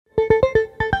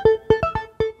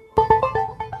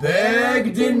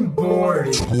Bagged and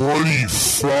Boarded. 25.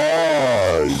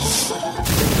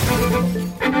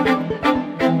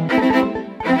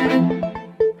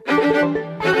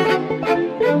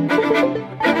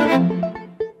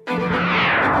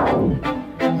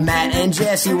 Matt and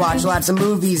Jesse watch lots of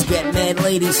movies, get mad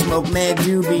ladies, smoke mad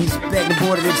doobies. Bagged and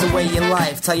Boarded, it's the way of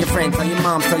life. Tell your friend, tell your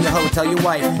mom, tell your hoe, tell your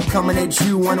wife. Coming at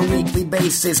you on a weekly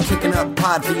basis, kicking up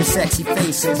pod for your sexy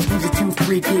faces. Who's the two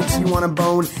free kicks you want to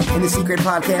bone? In the secret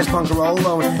podcast bunker all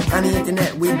alone. On the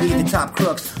internet, we be the top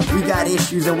crooks. We got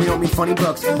issues and we don't read funny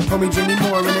books. Homie Jimmy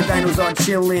Moore and the dinos are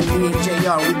chillin'. Me and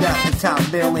JR, we got the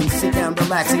top billing. Sit down,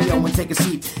 relax, and yo, and take a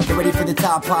seat. Get ready for the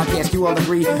top podcast, you all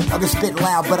agree. I can spit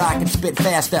loud, but I can spit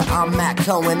faster. I'm Matt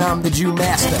Cohen, I'm the Jew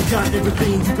Master. Got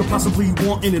everything you could possibly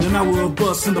want in it. An hour of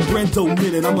bus in the Brando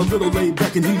minute. I'm a little laid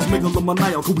back and he's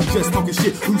megalomaniacal. We just talking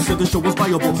shit. Who said the show was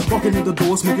viable? Walking in the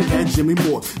door, smoking that Jimmy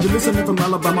Moore. You're listening from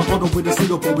Alabama all the way to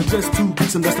Singapore. With just 2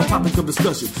 weeks and that's the topic of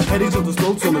discussion. At each other's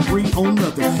throats and agree on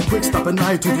nothing. Quick stop at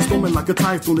night to storming like a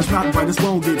typhoon. It's not right, it's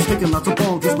wrong. It's taking lots of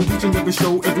bones. We reaching every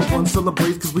show, everyone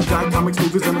celebrates. Cause we got comics,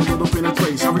 movies, and a little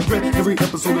penetration. I regret every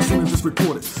episode as soon as it's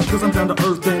recorded. Cause I'm down to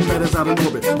earth and matters out of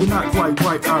orbit. We're not quite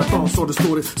right, our thoughts are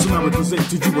distorted. So now we present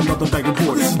to you another Bagged and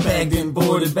Boarded. This is Bagged and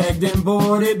Boarded, Bagged and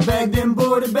Boarded, Bagged and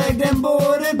Boarded, Bagged and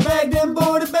Boarded, Bagged and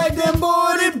Boarded, Bagged and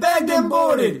Boarded, Bagged and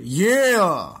Boarded.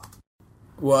 Yeah!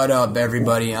 What up,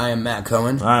 everybody? I am Matt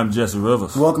Cohen. I'm Jesse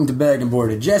Rivers. Welcome to Bagged and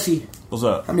Boarded. Jesse, What's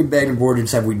up? how many Bagged and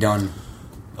Boardeds have we done?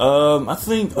 I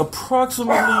think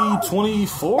approximately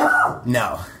 24?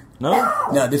 No. No?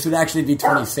 No, this would actually be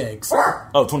 26.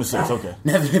 Oh, 26, okay.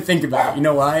 Now that I think about it, you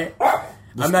know why?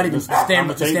 I'm not even stand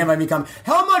by me comment.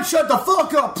 How much shut the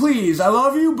fuck up, please? I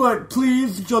love you, but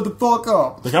please shut the fuck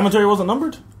up. The commentary wasn't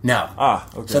numbered? No. Ah,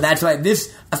 okay. So that's why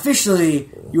this,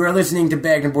 officially, you are listening to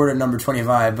Bagged and Boarded number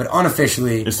 25, but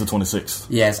unofficially, It's the 26th.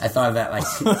 yes, I thought of that like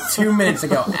 2 minutes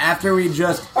ago, after we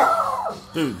just,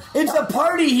 Dude. it's a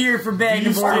party here for Bagged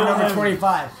and You Boarded still number have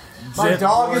 25. My Jet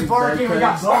dog is Boy, barking, we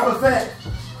got Boba Fett.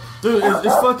 Dude,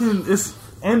 it's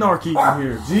anarchy in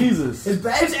here. Jesus. It's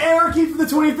anarchy for the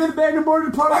 25th Bagged and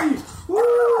Boarded party.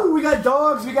 Woo! We got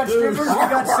dogs, we got strippers, we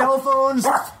got cell phones.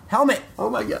 Helmet. Oh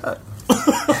my God.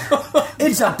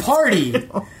 It's a party. Do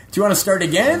you want to start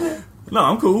again? No,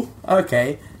 I'm cool.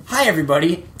 Okay. Hi,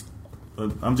 everybody.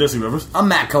 I'm Jesse Rivers. I'm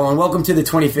Matt Cohen. Welcome to the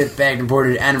 25th Bagged and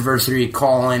Boarded anniversary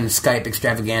call-in Skype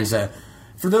extravaganza.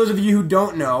 For those of you who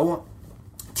don't know,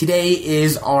 today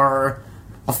is our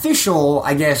official,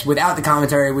 I guess, without the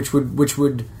commentary, which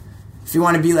would, if you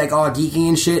want to be like all geeky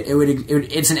and shit,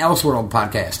 it's an Elseworld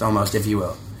podcast almost, if you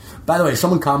will. By the way,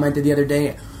 someone commented the other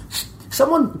day.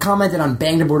 Someone commented on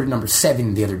Bagged and Boarded number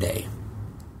 7 the other day.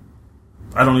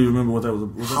 I don't even remember what that was.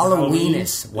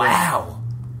 Halloweenus. Wow.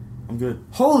 I'm good.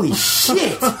 Holy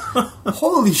shit.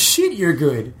 Holy shit, you're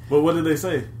good. But what did they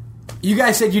say? You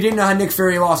guys said you didn't know how Nick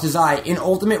Fury lost his eye. In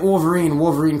Ultimate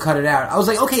Wolverine cut it out. I was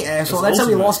like, okay, asshole, that's how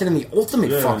he lost it in the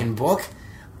Ultimate fucking book.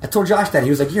 I told Josh that. He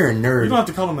was like, you're a nerd. You don't have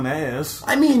to call him an ass.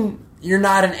 I mean, you're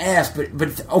not an ass,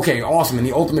 but okay, awesome. In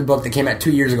the Ultimate book that came out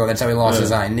 2 years ago, that's how he lost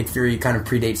his eye. Nick Fury kind of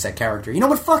predates that character. You know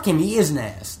what? Fuck him. He is an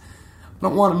ass. I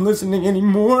don't want him listening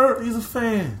anymore. He's a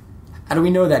fan. How do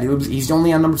we know that? He's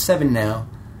only on number 7 now.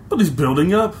 But he's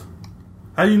building up.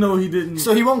 How do you know he didn't?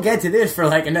 So he won't get to this for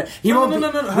like another.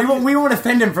 No. We won't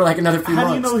offend him for like another few months.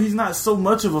 How do you know he's not so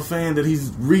much of a fan that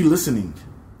he's re-listening?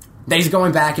 That he's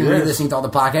going back and re-listening to all the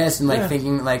podcasts and like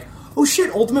thinking like, oh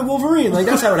shit, Ultimate Wolverine. Like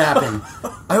that's how it happened.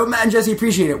 I hope Matt and Jesse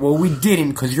appreciate it. Well, we didn't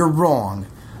because you're wrong.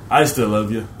 I still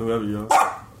love you, whoever you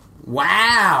are.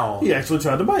 Wow. He actually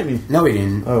tried to bite me. No, he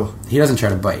didn't. Oh, he doesn't try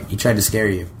to bite. He tried to scare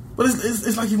you. But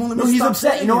it's like he won't let me. No, he's stop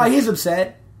upset. saying You know why it. he's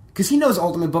upset? Because he knows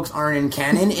Ultimate books aren't in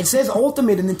canon. It says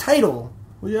Ultimate in the title.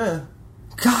 Well, yeah.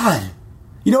 God.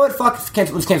 You know what? Fuck. Let's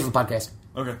cancel the podcast.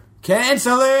 Okay.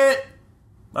 Cancel it.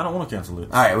 I don't want to cancel it.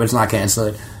 All right, let's not cancel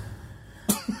it.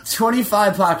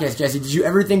 25 podcasts, Jesse. Did you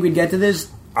ever think we'd get to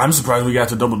this? I'm surprised we got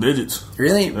to double digits.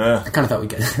 Really? Yeah. I kind of thought we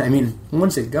could. I mean,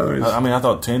 once it goes. I mean, I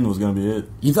thought 10 was going to be it.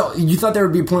 You thought there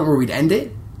would be a point where we'd end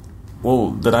it?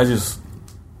 Well, that I just...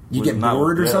 You get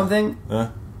bored or something?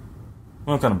 Yeah.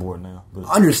 Well, I'm kind of bored now. But.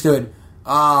 Understood.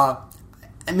 I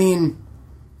mean,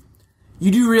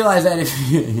 you do realize that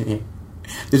if...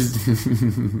 this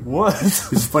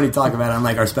is funny to talk about on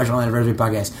like our special anniversary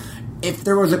podcast. If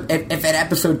there was if at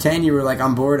episode 10 you were like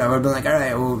on board, I would have been like, all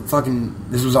right, well, fucking,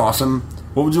 this was awesome.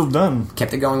 What would you have done?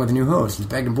 Kept it going with a new host. It's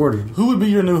Bagged and Boarded. Who would be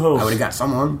your new host? I would have got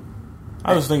someone.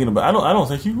 I was thinking about. I don't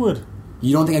think you would.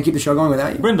 You don't think I'd keep the show going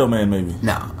without you? Brendo Man, maybe.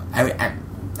 No,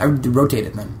 I would rotate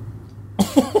it then.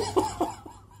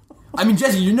 I mean,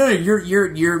 Jesse, you know, you're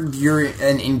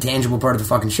an intangible part of the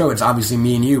fucking show. It's obviously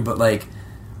me and you, but like,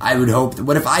 I would hope that,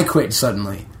 what if I quit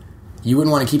suddenly? You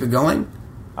wouldn't want to keep it going?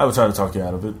 I would try to talk you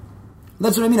out of it.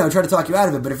 That's what I mean. I would try to talk you out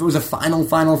of it, but if it was a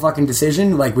final fucking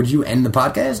decision, like, would you end the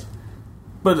podcast?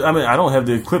 But, I mean, I don't have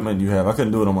the equipment you have. I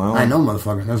couldn't do it on my own. I know,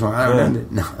 motherfucker. That's why I would end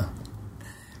it. No.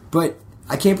 But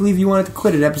I can't believe you wanted to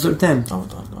quit at episode 10. I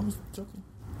was joking.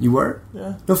 You were?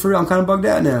 Yeah. No, for real, I'm kind of bugged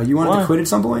out now. You wanted to quit at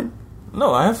some point?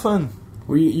 No, I have fun.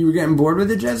 Were you were getting bored with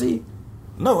it, Jesse?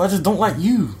 No, I just don't like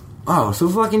you. Oh, so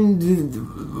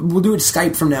fucking... We'll do it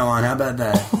Skype from now on. How about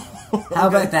that? How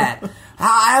about that?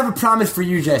 I have a promise for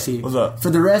you, Jesse. What's up? For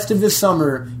the rest of this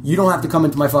summer, you don't have to come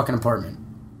into my fucking apartment.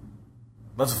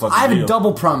 That's a fucking I have deal. a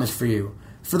double promise for you.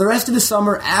 For the rest of the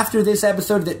summer, after this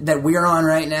episode that we're on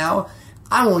right now,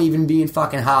 I won't even be in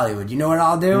fucking Hollywood. You know what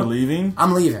I'll do? You're leaving?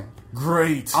 I'm leaving.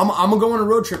 Great. I'm gonna go on a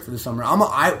road trip for the summer.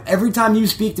 Every time you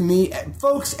speak to me,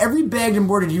 folks, every bagged and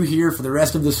boarded you hear for the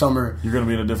rest of the summer, You're going to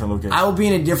be in a different location. I will be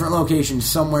in a different location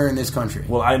somewhere in this country.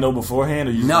 Will I know beforehand,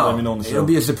 or you No, let me know on the show? it'll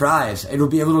be a surprise. It'll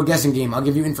be a little guessing game. I'll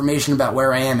give you information about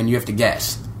where I am, and you have to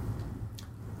guess.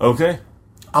 Okay.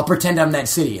 I'll pretend I'm that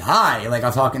city. Hi, like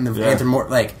I'll talk in the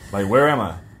Like, where am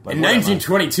I? Like, in where am I?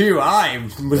 1922, I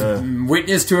was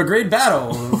witness to a great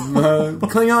battle.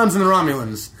 Klingons and the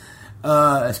Romulans.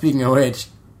 Speaking of which,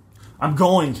 I'm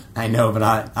going. I know, but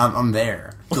I'm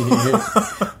there.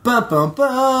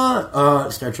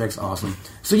 Star Trek's awesome.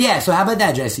 So how about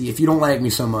that, Jesse? If you don't like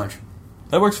me so much,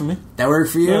 That works for me. that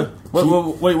worked for you. Yeah.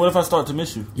 Wait, what if I start to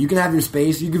miss you? You can have your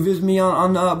space. You can visit me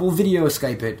on we'll video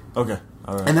Skype it. Okay.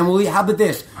 All right. And then how about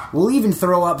this? We'll even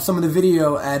throw up some of the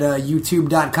video at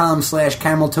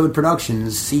youtube.com/CamelToad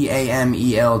Productions,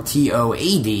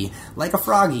 CamelToad, like a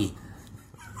froggy.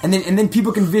 And then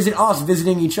people can visit us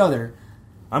visiting each other.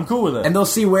 I'm cool with that. And they'll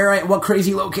see what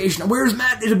crazy location. Where's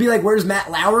Matt? It'll be like, where's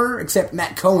Matt Lauer? Except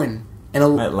Matt Cohen.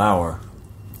 Matt Lauer.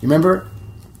 You remember?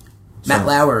 Matt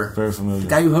Lauer. Very familiar. The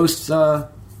guy who hosts the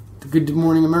Good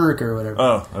Morning America or whatever.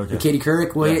 Oh, okay. With Katie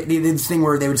Couric. Well, they did this thing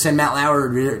where they would send Matt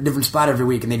Lauer to a different spot every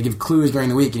week, and they'd give clues during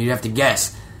the week, and you'd have to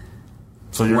guess.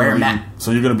 So you're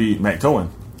gonna be Matt Cohen.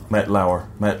 Matt Lauer.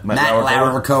 Matt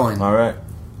Lauer Cohen. All right.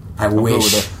 I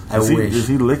wish. Is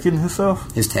he licking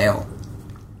himself? His tail.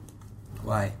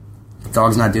 Why?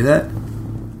 Dogs not do that?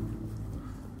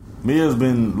 Mia's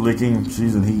been licking.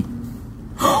 She's in heat.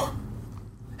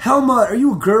 Helma, are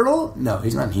you a girl? No,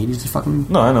 he's not in heat. He's just fucking...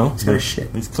 No, I know. He's got a shit.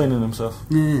 He's cleaning himself.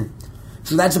 Yeah.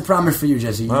 So that's a promise for you,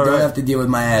 Jesse. You don't have to deal with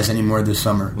my ass anymore this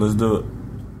summer. Let's do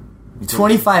it.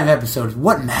 25 episodes.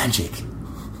 What magic.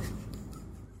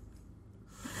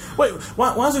 Wait,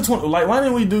 why is it 20? Like, why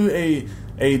didn't we do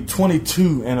a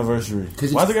 22 anniversary?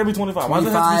 Why is it gotta be 25? Why does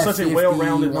it have to be such a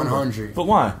well-rounded 100. number? But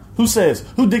why? Who says?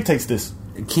 Who dictates this?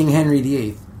 King Henry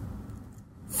VIII.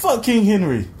 Fuck King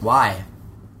Henry. Why?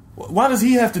 Why does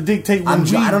he have to dictate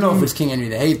when I don't know if it's King Henry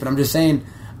VIII, but I'm just saying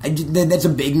that's a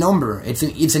big number. It's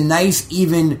a nice,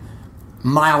 even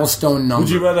milestone number.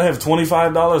 Would you rather have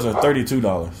 $25 or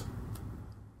 $32?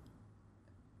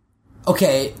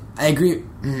 Okay, I agree.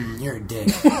 You're a dick.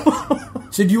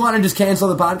 So do you want to just cancel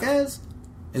the podcast?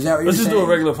 Is that what you're saying? Let's just do a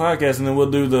regular podcast and then we'll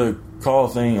do the call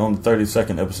thing on the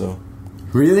 32nd episode.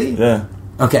 Really? Yeah.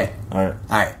 Okay. All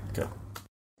right. Okay.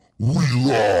 We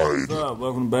lied. What's up?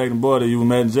 Welcome to Bagged and Boarded. You with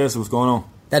Matt and Jesse. What's going on?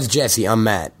 That's Jesse. I'm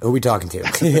Matt. Who are we talking to?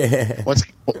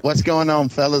 What's going on,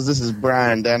 fellas? This is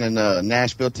Brian down in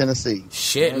Nashville, Tennessee.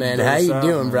 Shit, man. That's How you south,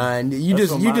 doing, man. Brian? You That's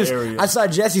just from my area. I saw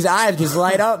Jesse's eyes just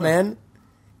light up, man.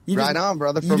 Right on,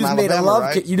 brother, You from just made a Alabama, love.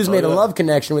 right? You just made a love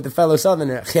connection with a fellow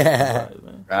Southerner.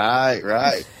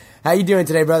 Right. How you doing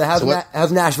today, brother?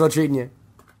 How's Nashville treating you?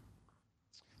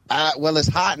 Well, it's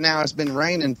hot now. It's been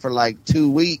raining for like 2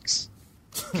 weeks.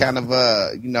 Kind of,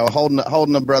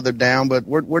 holding a brother down, but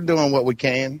we're doing what we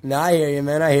can. No, I hear you,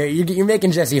 man. I hear you. You're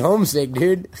making Jesse homesick,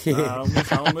 dude. I don't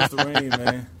miss the rain,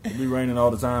 man. It be raining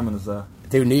all the time in the south.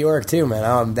 Dude, New York too,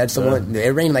 man. That's the one.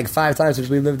 It rained like 5 times since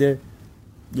we lived here.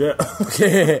 Yeah.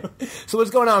 So what's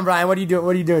going on, Brian? What are you doing?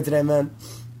 What are you doing today, man?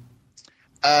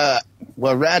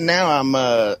 Well, right now I'm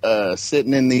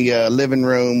sitting in the living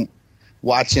room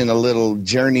watching a little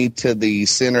Journey to the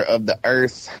Center of the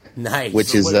Earth. Nice.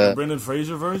 Which is the Brendan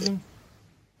Fraser version?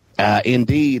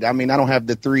 Indeed. I mean, I don't have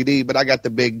the 3D, but I got the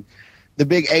big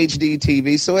HD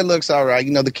TV, so it looks all right.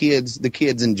 You know, the kids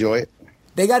enjoy it.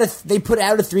 They put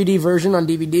out a 3D version on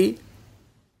DVD.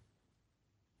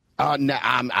 No,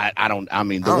 I don't. I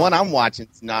mean, the one I'm watching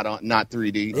is not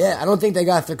 3D. Yeah, I don't think they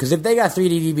got because if they got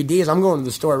 3D DVDs, I'm going to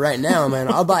the store right now, man.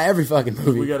 I'll buy every fucking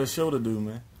movie. We got a show to do,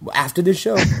 man. After this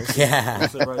show. Yeah.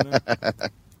 That's it right now.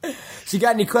 So you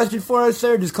got any question for us,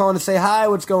 sir? Just calling to say hi.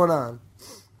 What's going on?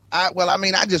 Well, I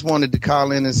mean, I just wanted to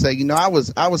call in and say, I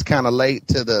was kind of late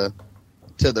to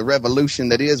to the revolution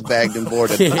that is Bagged and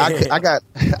Boarded. I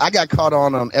got caught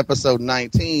on episode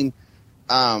 19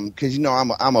 because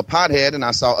I'm a pothead and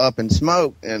I saw Up in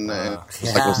Smoke and it's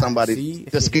like, well, somebody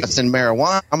discussing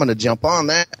marijuana. I'm gonna jump on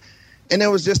that, and it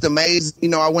was just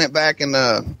amazing. I went back and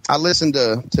I listened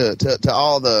to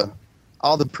all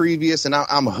the previous, and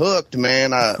I'm hooked,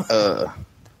 man.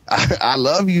 I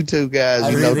love you two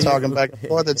guys, talking back and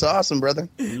forth. It's awesome, brother.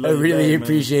 I really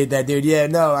appreciate that, dude. Yeah,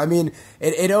 no, I mean,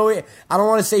 it always, I don't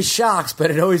want to say shocks,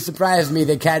 but it always surprised me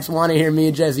that cats want to hear me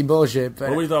and Jesse bullshit.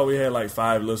 But we thought we had like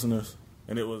 5 listeners,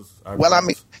 and it was... Well, I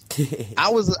mean, I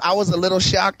was a little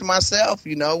shocked myself,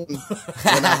 when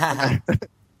I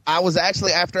was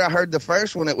actually, after I heard the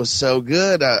first one, it was so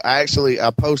good. I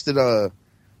posted on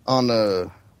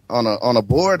a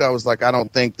board. I was like, I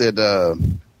don't think that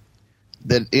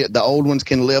the old ones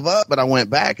can live up, but I went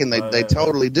back and they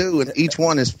totally do, and each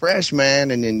one is fresh,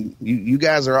 man. And then you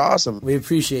guys are awesome. We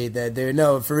appreciate that, dude.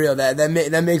 No, for real,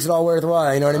 that makes it all wor're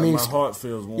worthwhile. You know what I mean? My heart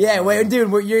feels warm. Yeah, wait,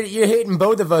 dude, you're hating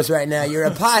both of us right now. You're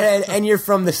a pothead and you're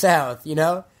from the South.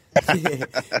 You're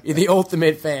the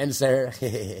ultimate fan, sir.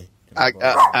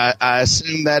 I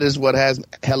assume that is what has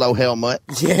hello Helmut.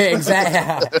 Yeah,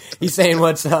 exactly. He's saying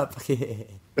what's up.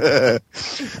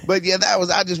 But yeah,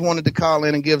 I just wanted to call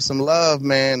in and give some love,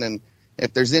 man. And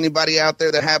if there's anybody out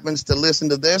there that happens to listen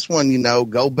to this one,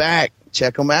 go back,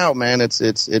 check them out, man.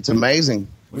 It's amazing.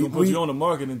 We can put you on the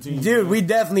marketing team, dude. Man. We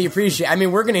definitely appreciate. I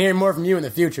mean, we're gonna hear more from you in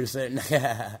the future, so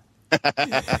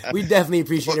we definitely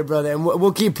appreciate it, brother, and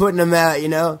we'll keep putting them out.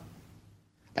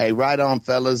 Hey, right on,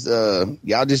 fellas.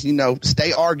 Y'all just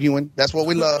stay arguing. That's what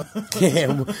we love.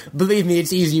 Yeah, believe me,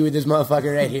 it's easy with this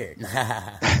motherfucker right here.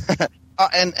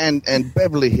 And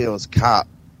Beverly Hills Cop,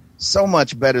 so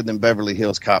much better than Beverly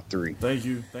Hills Cop 3. Thank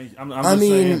you. I'm just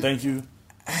saying thank you.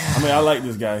 I mean, I like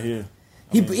this guy here.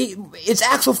 It's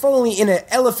Axel Foley in an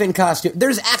elephant costume.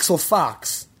 There's Axel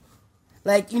Fox.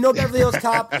 Like, Beverly Hills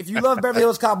Cop. If you love Beverly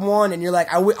Hills Cop 1 and you're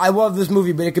like, I love this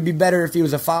movie, but it could be better if he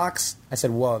was a fox. I said,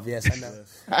 "Wov." Yes, I know.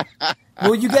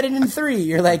 Well, you get it in 3.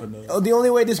 You're like, the only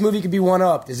way this movie could be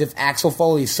one-upped is if Axel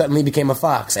Foley suddenly became a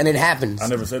fox, and it happens. I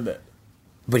never said that.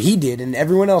 But he did, and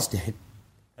everyone else did.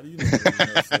 How do you know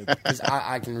that? Because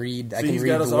I can read. I can he's read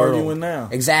got us the world. arguing now.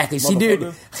 Exactly. See,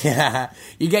 dude, yeah,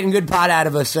 you're getting good pot out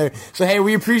of us, sir. So hey,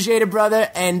 we appreciate it, brother,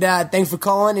 and thanks for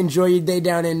calling. Enjoy your day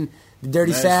down in the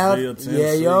dirty South.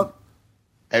 Yeah, yup.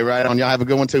 Hey, right on. Y'all have a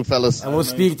good one too, fellas. And we'll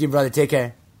speak to you, brother. Take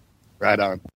care. Right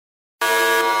on.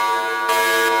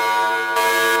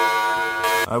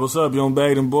 Hey, what's up? You on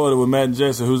Bagged and Boarded with Matt and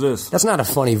Jesse. Who's this? That's not a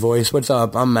funny voice. What's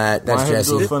up? I'm Matt. That's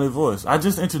Jesse. That's a funny voice. I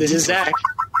just introduced. This is Zach.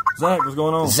 Zach, what's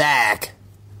going on? Zach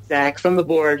from the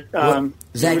board.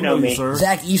 Zach, you know me. Sir.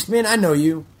 Zach Eastman. I know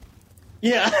you.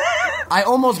 Yeah. I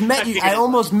almost met you. I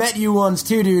almost met you once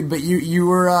too, dude. But you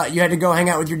were you had to go hang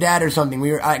out with your dad or something.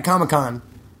 We were at Comic-Con.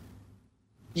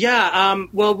 Yeah.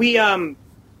 Well, we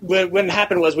what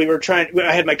happened was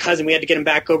I had my cousin. We had to get him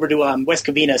back over to West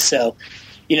Covina. So,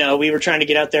 we were trying to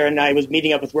get out there, and I was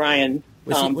meeting up with Ryan.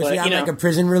 Was he on like a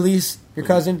prison release? Your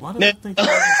cousin? Why did I think he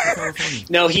was from California?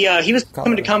 No, he was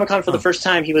coming to Comic-Con for the first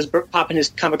time. He was popping his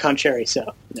Comic-Con cherry.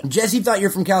 So Jesse thought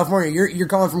you're from California. You're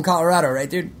calling from Colorado, right,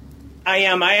 dude? I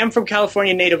am from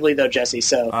California natively, though, Jesse.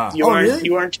 So you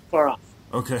aren't too far off.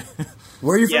 Okay.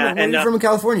 Where are you from? Yeah, Where are you from in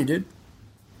California, dude?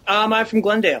 I'm from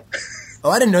Glendale. Oh,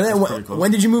 I didn't know that.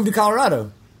 When did you move to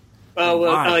Colorado? Well,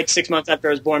 like 6 months after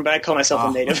I was born, but I call myself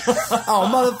a native. Oh,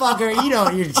 motherfucker!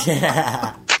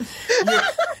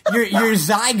 Your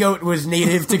zygote was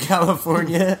native to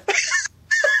California.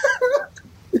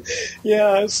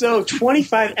 Yeah, so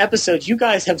 25 episodes. You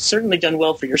guys have certainly done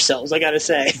well for yourselves, I gotta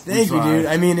say. Thank you, dude.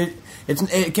 I mean,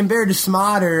 it compared to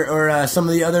Smod or some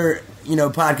of the other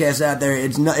podcasts out there,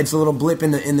 it's a little blip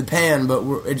in the pan, but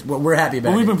we're happy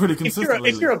about it. We've been pretty consistent.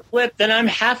 If you're a blip, then I'm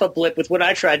half a blip with what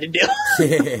I tried to do.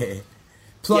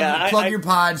 Plug your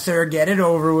pod, sir. Get it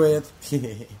over with.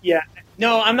 Yeah.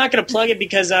 No, I'm not going to plug it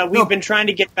because we've been trying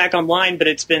to get back online, but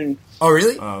it's been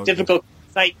difficult.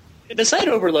 The site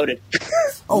overloaded.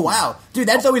 Oh wow, dude,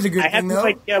 that's always a good thing,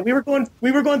 though. We were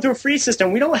going through a free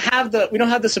system. We don't have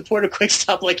the support of Quick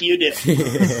Stop like you do.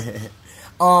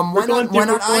 Why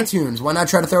not iTunes? Why not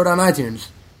try to throw it on iTunes?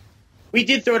 We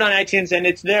did throw it on iTunes, and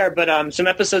it's there, but some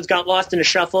episodes got lost in a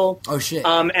shuffle. Oh shit!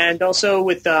 And also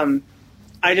with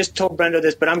I just told Brendo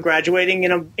this, but I'm graduating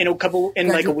in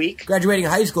a week. Graduating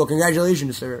high school.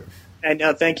 Congratulations, sir. And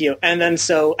thank you. And then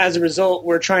so as a result,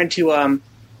 we're trying to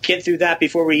get through that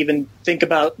before we even think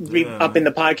about upping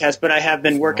the podcast. But I have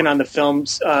been working on the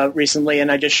films recently,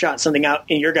 and I just shot something out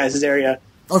in your guys' area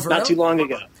not too long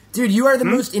ago. Dude, you are the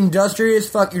most industrious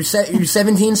fuck. You're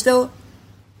 17 still?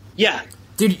 Yeah.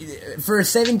 Dude, for a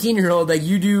 17-year-old, like,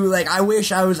 you do, like, I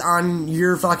wish I was on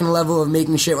your fucking level of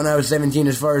making shit when I was 17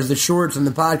 as far as the shorts and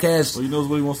the podcast. Well, he knows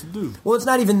what he wants to do. Well, it's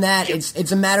not even that.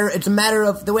 It's a matter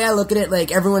of, the way I look at it,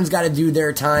 like, everyone's got to do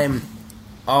their time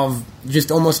of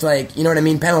just almost like, you know what I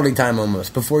mean, penalty time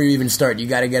almost. Before you even start, you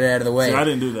got to get it out of the way. See, I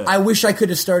didn't do that. I wish I could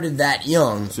have started that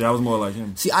young. See, I was more like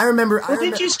him. See, I remember...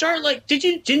 Didn't you start like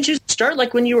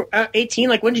when you were 18?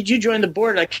 Like, when did you join the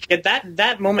board? Like, at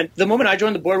that moment, the moment I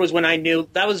joined the board was when I knew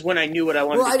what I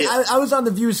wanted to do. I was on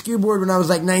the View Askew board when I was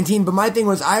like 19, but my thing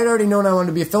was I had already known I wanted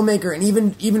to be a filmmaker, and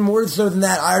even more so than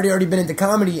that, I already been into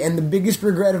comedy, and the biggest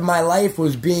regret of my life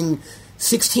was being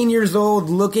 16 years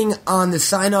old, looking on the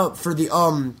sign up for the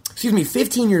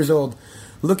 15 years old,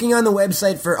 looking on the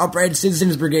website for Upright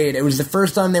Citizens Brigade. It was the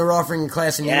first time they were offering a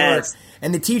class in New York,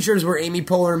 and the teachers were Amy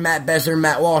Poehler, Matt Besser,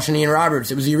 Matt Walsh, and Ian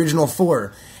Roberts. It was the original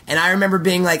 4. And I remember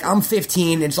being like, I'm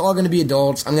 15, it's all going to be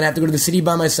adults, I'm going to have to go to the city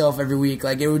by myself every week,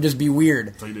 like, it would just be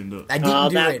weird. So you didn't do it. I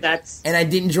didn't do it. And I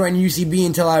didn't join UCB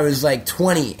until I was like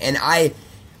 20, and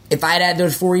if I had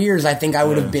those 4 years, I think I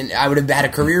would have had a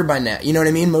career by now. You know what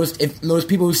I mean? Most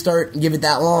people who start give it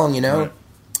that long, you know? Right.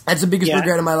 That's the biggest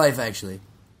regret of my life, actually.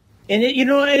 And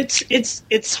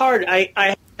it's hard.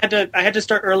 I had to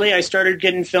start early. I started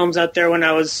getting films out there when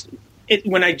I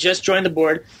just joined the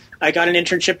board. I got an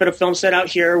internship at a film set out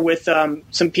here with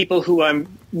some people who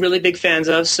I'm really big fans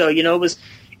of. So, you know,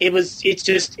 it was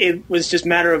just a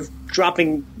matter of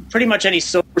dropping pretty much any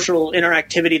social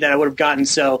interactivity that I would have gotten.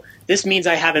 So this means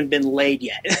I haven't been laid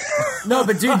yet. No,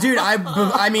 but dude,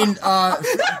 I mean,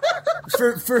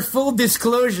 for full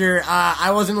disclosure,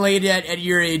 I wasn't laid yet at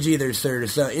your age either, sir.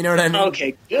 So you know what I mean?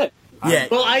 Okay, good. Yeah.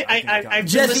 Well, I've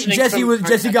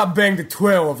Jesse got banged at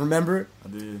 12. Remember? I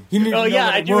did.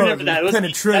 I do remember that. Wasn't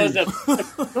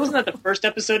that the first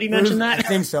episode he mentioned that? I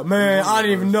think so. Man, I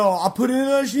didn't even know. I put it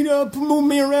in she moved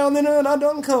me around and I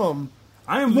done come.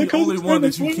 I am the only one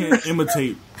that you can't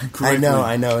imitate correctly.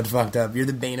 I know, it's fucked up. You're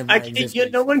the bane of my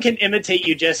existence. No one can imitate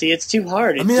you, Jesse. It's too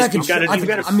hard. I could try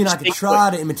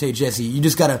to imitate Jesse. You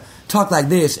just gotta talk like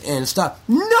this and stop.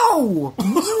 No!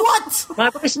 What? My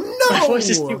voice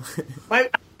is too...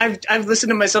 I've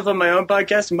listened to myself on my own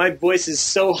podcast, and my voice is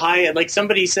so high. And like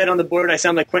somebody said on the board, I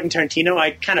sound like Quentin Tarantino.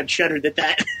 I kind of shuddered at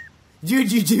that.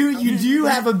 Dude, you do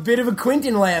have a bit of a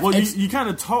Quentin laugh. Well, you kind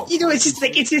of talk. You know, it's just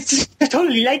like, it's just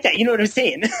totally like that. You know what I'm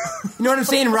saying? You know what I'm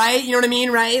saying, right? You know what I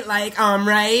mean, right? Like,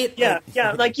 right? Yeah,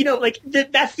 like, you know, like,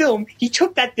 that film, he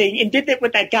took that thing and did it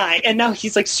with that guy, and now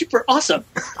he's, like, super awesome.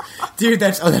 Dude,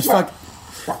 that's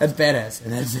badass.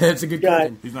 And that's a good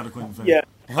Quentin. He's not a Quentin fan. Yeah.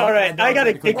 All right, I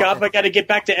gotta kick off. I gotta get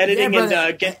back to editing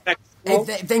and get back. Hey,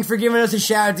 thanks for giving us a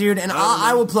shout, dude. And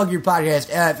I will plug your podcast.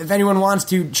 If anyone wants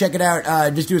to check it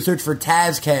out, just do a search for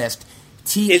Tazcast.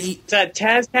 It's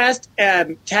Tazcast,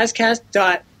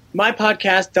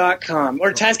 Tazcast.mypodcast.com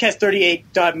or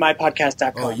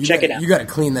Tazcast38.mypodcast.com. Check it out. You got to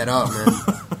clean that up, man.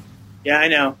 Yeah, I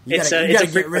know. You got to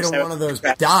get rid of one of those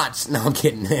dots. No, I'm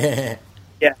kidding.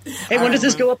 Yeah. Hey, when does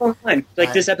this go up online?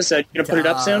 Like this episode? You gonna put it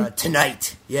up soon?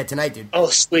 Tonight. Yeah, tonight, dude. Oh,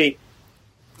 sweet.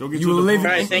 You will live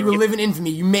in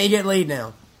infamy. You may get laid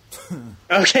now.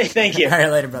 Okay, thank you. All right,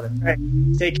 later, brother. All right,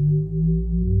 take care.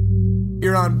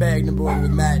 You're on Bagged Board with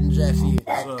Matt and Jesse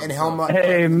and Helmut.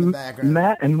 Hey, in the background.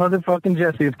 Matt and motherfucking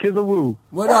Jesse. It's Kizawoo.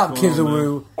 What up,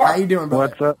 Kizawoo? How you doing, brother?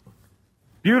 What's up?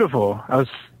 Beautiful. I was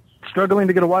struggling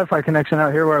to get a Wi-Fi connection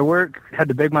out here where I work. Had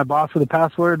to beg my boss for the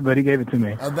password, but he gave it to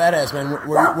me. Oh, badass, man.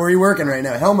 Where are you working right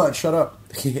now? Helmut, shut up.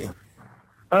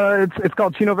 It's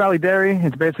called Chino Valley Dairy.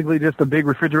 It's basically just a big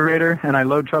refrigerator, and I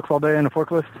load trucks all day in a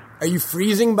forklift. Are you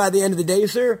freezing by the end of the day,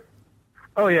 sir?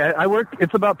 Oh, yeah.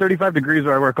 It's about 35 degrees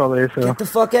where I work all day. So get the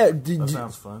fuck out. That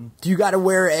sounds fun. Do you got to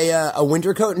wear a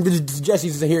winter coat? And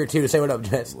Jesse's here, too, to say what up,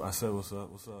 Jess. I said what's up.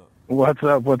 What's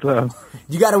up?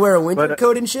 You got to wear a winter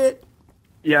coat and shit?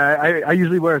 Yeah, I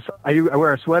usually wear I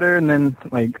wear a sweater and then,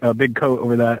 like, a big coat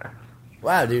over that.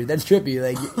 Wow, dude. That's trippy.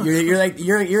 Like,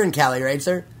 you're in Cali, right,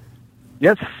 sir?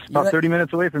 Yes, about 30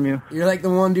 minutes away from you. You're like the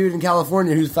one dude in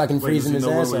California who's fucking freezing his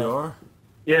ass off.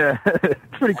 Yeah,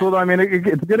 it's pretty cool though. I mean,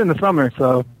 it's good in the summer,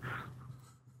 so.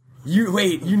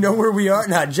 You know where we are?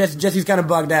 No, Jesse's kind of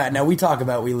bugged out. Now we talk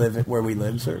about where we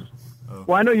live, sir.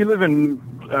 Well, I know you live in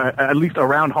at least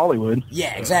around Hollywood.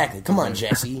 Yeah, exactly. Come on,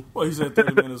 Jesse. Well, he's at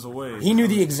 30 minutes away. He knew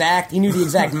the exact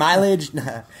mileage.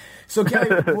 Nah. So,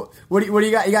 Kelly, what do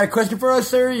you got? You got a question for us,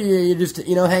 sir? You just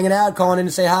hanging out, calling in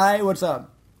to say hi. What's up?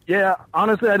 Yeah,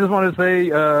 honestly, I just wanted to say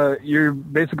you're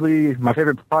basically my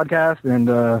favorite podcast, and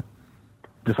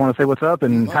just want to say what's up,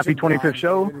 and happy 25th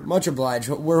show. Much obliged.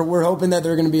 We're hoping that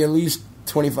there are going to be at least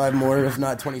 25 more, if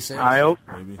not 26. I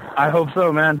hope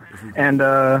so, man. And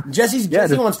Jesse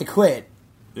wants to quit.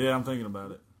 Yeah, I'm thinking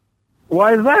about it.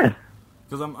 Why is that?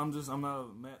 Because I'm not a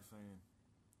Matt fan.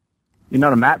 You're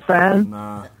not a Matt fan?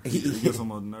 Nah, he gets on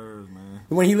my nerves, man.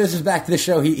 When he listens back to the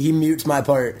show, he mutes my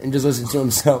part and just listens to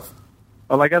himself.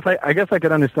 Well, I guess I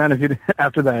could understand if you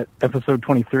after that episode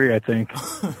 23, I think.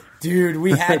 Dude,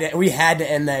 we had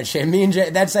to end that shit. Me and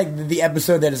Jay, that's like the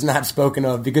episode that is not spoken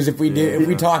of, because if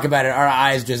we talk about it, our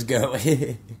eyes just go.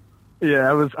 Yeah,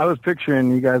 I was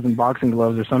picturing you guys in boxing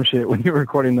gloves or some shit when you were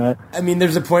recording that. I mean,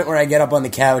 there's a point where I get up on the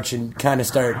couch and kind of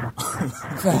start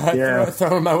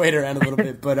throwing my weight around a little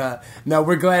bit. But no,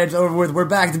 we're glad it's over with. We're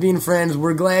back to being friends.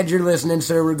 We're glad you're listening,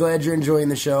 sir. We're glad you're enjoying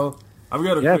the show. I've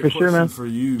got a quick question for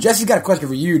you. Jesse's got a question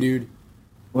for you, dude.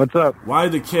 What's up? Why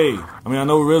the K? I mean, I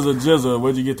know RZA Jizza.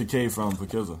 Where'd you get the K from for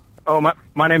Kizza? Oh,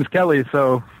 my name's Kelly,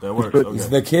 so... That works, okay. It's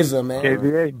the Kizza, man.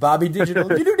 KVA. Bobby Digital.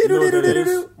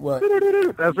 What?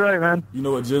 That's right, man. You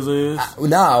know what Jizza is?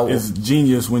 No. It's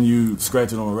genius when you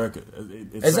scratch it on a record.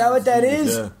 Is that what that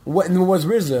is? Yeah. What was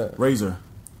RZA? Razor.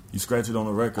 You scratch it on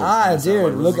a record.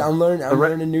 Dude, like look, I'm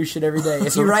learning new shit every day.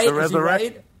 Is he right? Is he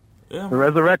right? Yeah. The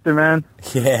Resurrector, man.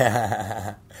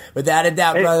 Yeah. Without a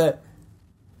doubt, brother.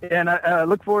 And I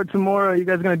look forward to more. Are you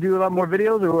guys going to do a lot more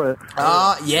videos or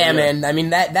what? Yeah, man. I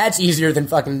mean, that's easier than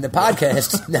fucking the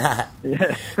podcast. Nah.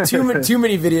 Yeah. Too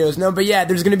many videos. No, but yeah,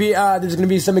 there's gonna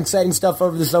be some exciting stuff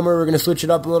over the summer. We're gonna switch it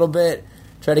up a little bit,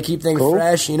 try to keep things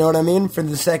fresh. You know what I mean? For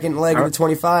the second leg of the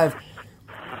 25.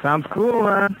 Sounds cool,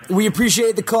 man. We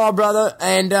appreciate the call, brother,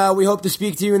 and we hope to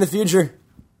speak to you in the future.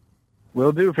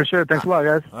 Will do, for sure. Thanks a lot,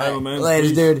 guys. All right, man.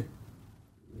 Later, dude.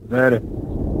 Later.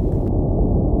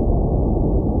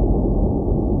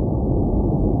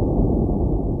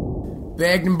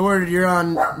 Bagged and boarded, you're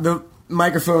on the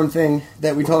microphone thing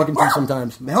that we talking to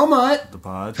sometimes. Helmut! The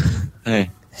pod. Hey.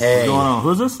 What's going on?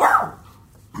 Who's this?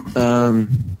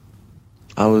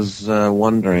 I was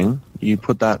wondering, you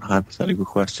put that hypothetical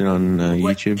question on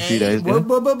YouTube a few days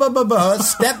ago.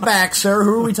 Step back, sir.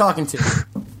 Who are we talking to?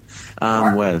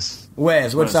 Wes.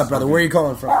 Wes, what's up, brother? Where are you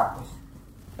calling from?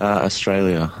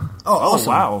 Australia. Oh, awesome.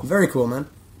 Wow. Very cool, man.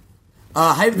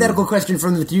 Hypothetical question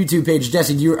from the YouTube page.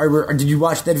 Jesse, did you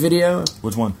watch that video?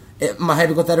 Which one? My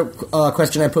hypothetical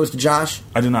question I posted to Josh?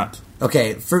 I did not.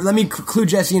 Okay, let me clue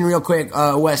Jesse in real quick,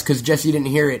 Wes, because Jesse didn't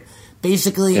hear it.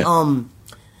 Basically,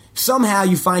 somehow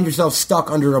you find yourself stuck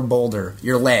under a boulder,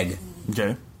 your leg.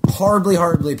 Okay.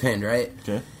 Horribly pinned, right?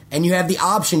 Okay. And you have the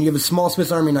option, you have a small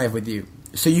Swiss Army knife with you.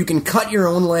 So you can cut your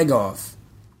own leg off.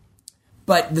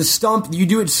 But the stump, you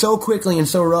do it so quickly and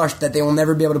so rushed that they will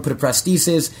never be able to put a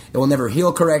prosthesis. It will never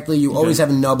heal correctly. You always have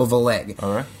a nub of a leg.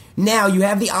 All right. Now you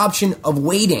have the option of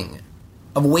waiting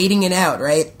it out,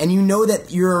 right? And you know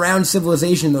that you're around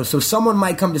civilization, though, so someone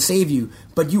might come to save you.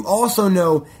 But you also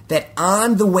know that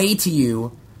on the way to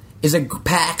you is a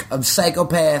pack of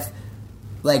psychopath,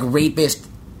 like rapist,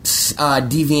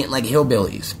 deviant, like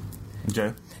hillbillies.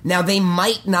 Okay. Now they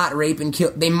might not rape and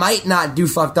kill. They might not do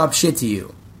fucked up shit to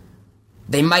you.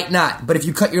 They might not, but if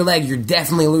you cut your leg, you're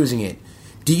definitely losing it.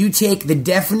 Do you take the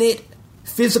definite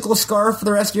physical scar for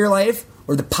the rest of your life,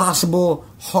 or the possible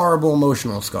horrible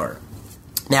emotional scar?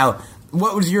 Now,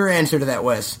 what was your answer to that,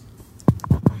 Wes?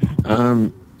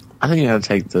 I think you got to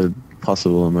take the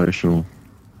possible emotional.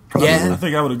 Probably. Yeah, I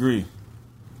think I would agree.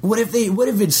 What if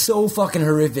it's so fucking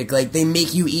horrific? Like they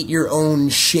make you eat your own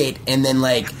shit, and then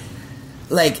like.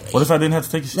 What if I didn't have to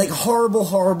take a shit? Like horrible,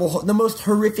 the most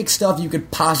horrific stuff you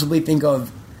could possibly think of.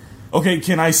 Okay,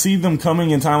 can I see them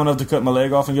coming in time enough to cut my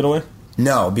leg off and get away?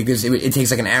 No, because it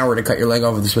takes like an hour to cut your leg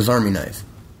off with a Swiss Army knife.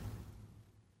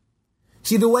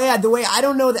 See, the way I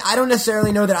don't know that I don't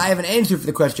necessarily know that I have an answer for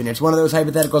the question. It's one of those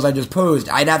hypotheticals I just posed.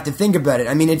 I'd have to think about it.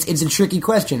 I mean, it's a tricky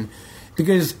question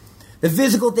because the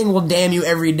physical thing will damn you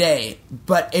every day,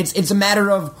 but it's a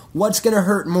matter of what's going to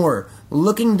hurt more: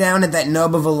 looking down at that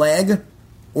nub of a leg.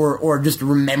 Or just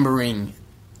remembering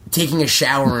taking a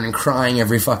shower and crying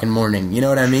every fucking morning. You know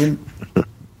what I mean?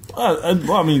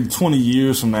 Well, I mean, 20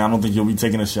 years from now, I don't think you'll be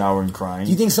taking a shower and crying.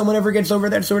 Do you think someone ever gets over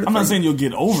that sort of thing? I'm not saying you'll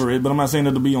get over it, but I'm not saying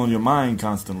it'll be on your mind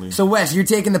constantly. So, Wes, you're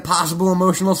taking the possible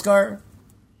emotional scar?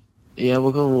 Yeah,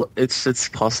 well, it's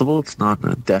possible. It's not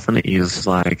a definite. It's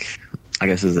like, I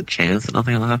guess there's a chance that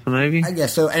nothing will happen, maybe? I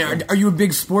guess so. And are you a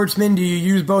big sportsman? Do you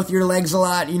use both your legs a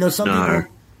lot? You know, some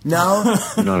people... No?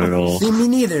 Not at all. See, me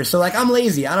neither. So, like, I'm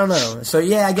lazy. I don't know. So,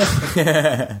 yeah, I guess...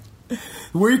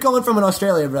 Where are you calling from in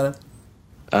Australia, brother?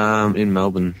 In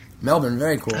Melbourne. Melbourne,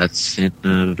 very cool. That's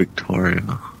in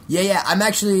Victoria. Yeah, I'm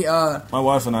actually... My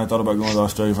wife and I thought about going to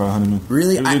Australia for our honeymoon.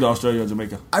 Really? Either Australia or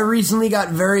Jamaica. I recently got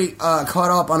very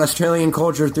caught up on Australian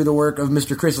culture through the work of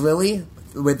Mr. Chris Lilly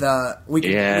with We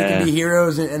Can Be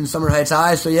Heroes and Summer Heights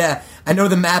High. So, yeah, I know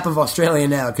the map of Australia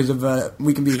now because of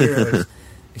We Can Be Heroes.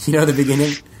 You know the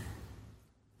beginning?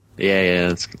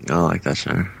 Yeah, I like that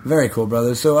show. Very cool,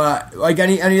 brother. So, like,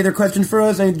 any other questions for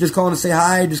us? Just calling to say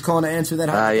hi? Just calling to answer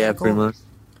that? Yeah, pretty much.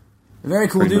 Very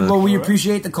cool, dude. Well, we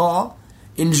appreciate the call.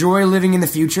 Enjoy living in the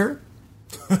future.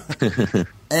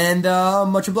 And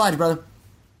much obliged, brother.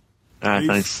 All right,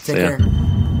 thanks. Take care.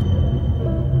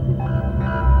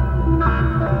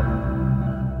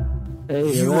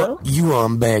 Hey, you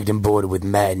on Bagged and Boarded with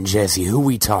Matt and Jesse. Who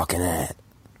we talking at?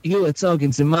 You are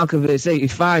talking to Malkovich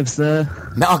 85, sir.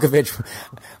 Malkovich,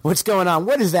 what's going on?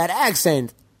 What is that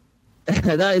accent?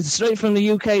 That is straight from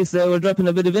the UK, sir. We're dropping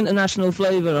a bit of international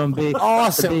flavour on B.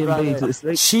 Awesome, brother.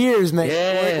 Cheers, mate.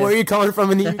 Yeah. Where are you coming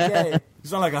from in the UK? You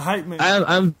sound like a hype man.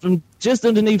 I'm from just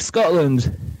underneath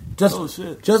Scotland.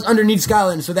 Just underneath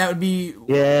Scotland, so that would be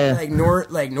north.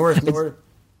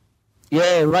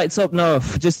 Yeah, right up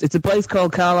north. It's a place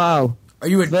called Carlisle. Are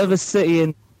you furthest city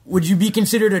in? Would you be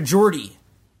considered a Geordie?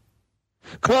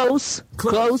 Close.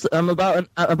 I'm about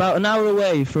an hour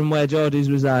away from where Geordies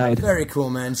reside. Very cool,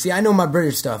 man. See, I know my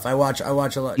British stuff. I watch a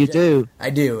lot. You do? I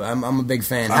do. I'm a big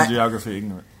fan. I'm geography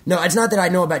ignorant. No, it's not that I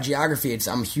know about geography.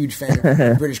 I'm a huge fan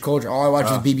of British culture. All I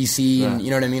watch is BBC, and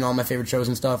you know what I mean. All my favorite shows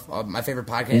and stuff. My favorite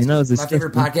podcast. My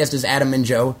favorite podcast is Adam and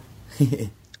Joe.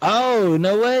 Oh,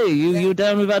 no way! You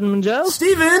down with Adam and Joe?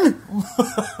 Steven!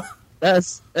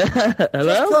 That's hello.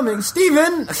 Just coming,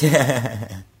 Steven.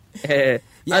 Yeah,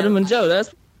 Adam and Joe. That's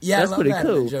pretty Adam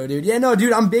cool, and Joe, dude. Yeah, no,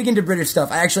 dude. I'm big into British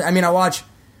stuff. I watch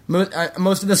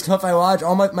most of the stuff I watch.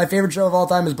 My favorite show of all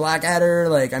time is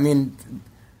Blackadder.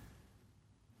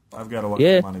 I've got to watch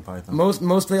Monty Python.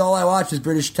 Mostly all I watch is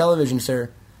British television, sir.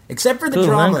 Except for the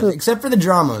dramas. Except for the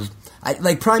dramas.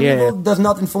 Primeval does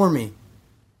nothing for me.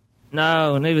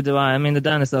 No, neither do I. I mean, the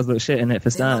dinosaurs look shit in it for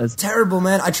starters. Terrible,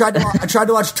 man. I tried to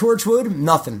watch Torchwood.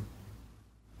 Nothing.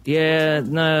 Yeah,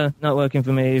 no, not working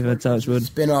for me either. Torchwood.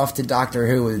 Spin off to Doctor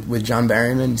Who with John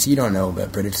Barrowman. So you don't know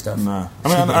about British stuff. Nah. I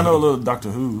mean, I know a little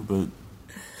Doctor Who, but.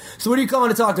 So what are you calling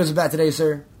to talk to us about today,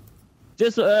 sir?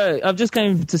 I've just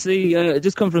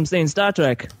come from seeing Star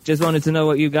Trek. Just wanted to know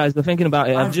what you guys were thinking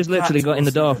about it. I've just literally got in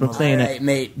the door from seeing it.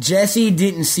 Mate. Jesse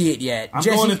didn't see it yet. I'm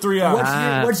Jesse, going in 3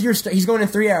 hours. He's going in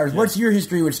 3 hours. Yeah. What's your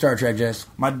history with Star Trek, Jess?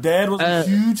 My dad was a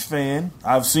huge fan.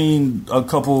 I've seen a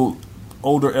couple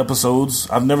older episodes.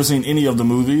 I've never seen any of the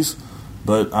movies,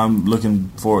 but I'm looking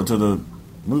forward to the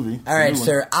movie. All right,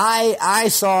 sir. I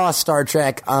saw Star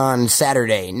Trek on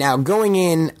Saturday. Now, going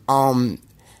in,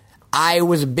 I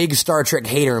was a big Star Trek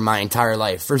hater my entire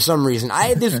life for some reason.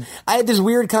 I had this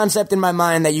weird concept in my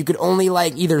mind that you could only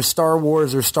like either Star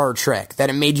Wars or Star Trek, that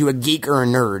it made you a geek or a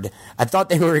nerd. I thought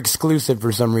they were exclusive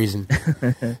for some reason.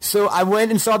 So I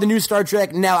went and saw the new Star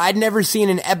Trek. Now, I'd never seen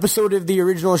an episode of the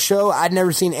original show. I'd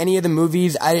never seen any of the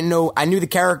movies. I knew the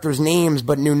characters' names,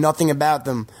 but knew nothing about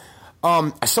them.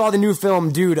 I saw the new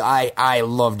film, dude. I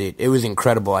loved it. It was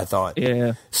incredible, I thought.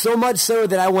 Yeah. So much so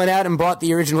that I went out and bought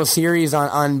the original series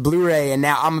on Blu-ray, and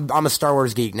now I'm a Star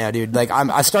Wars geek now, dude.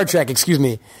 I'm a Star Trek. Excuse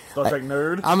me. Star Trek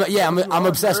nerd. I'm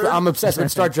obsessed. I'm obsessed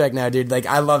with Star Trek now, dude.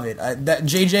 I love it.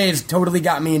 JJ has totally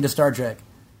got me into Star Trek.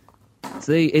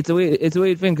 See, it's a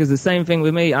weird thing because the same thing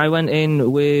with me. I went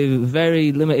in with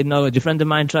very limited knowledge. A friend of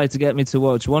mine tried to get me to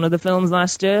watch one of the films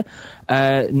last year.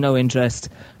 No interest.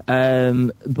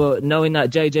 But knowing that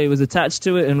JJ was attached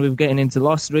to it and we were getting into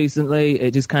Lost recently,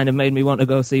 it just kind of made me want to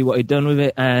go see what he'd done with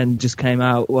it, and just came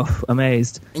out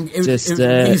amazed. It was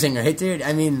amazing, right, dude?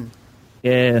 I mean,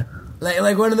 yeah.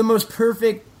 Like one of the most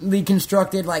perfectly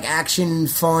constructed, action,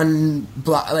 fun,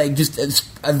 just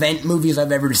event movies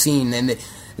I've ever seen, and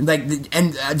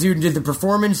dude, the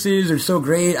performances are so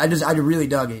great. I really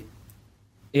dug it.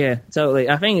 Yeah, totally.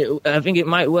 I think it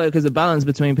might work as a balance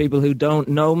between people who don't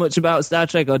know much about Star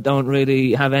Trek or don't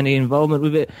really have any involvement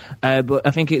with it. But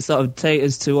I think it sort of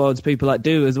caters towards people that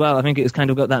do as well. I think it's kind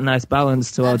of got that nice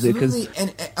balance towards it.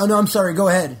 I'm sorry. Go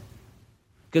ahead.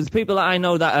 Because people that I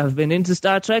know that have been into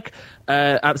Star Trek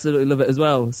absolutely love it as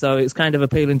well. So it's kind of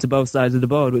appealing to both sides of the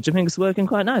board, which I think is working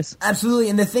quite nice. Absolutely.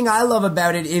 And the thing I love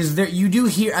about it is that you do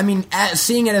hear,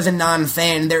 seeing it as a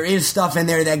non-fan, there is stuff in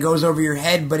there that goes over your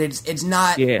head, but it's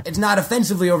not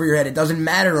offensively over your head. It doesn't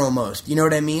matter almost. You know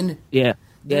what I mean? Yeah.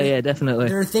 Yeah, definitely.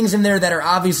 There are things in there that are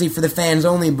obviously for the fans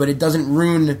only, but it doesn't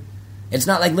ruin... It's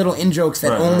not like little in-jokes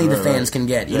that only the fans can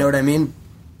get. You know what I mean?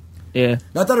 Yeah.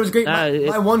 I thought it was great.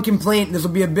 My one complaint, this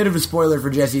will be a bit of a spoiler for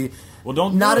Jesse. Well,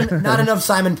 don't... Not enough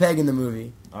Simon Pegg in the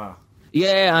movie.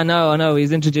 Yeah, I know.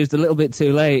 He's introduced a little bit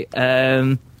too late.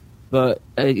 But,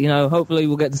 hopefully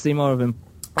we'll get to see more of him.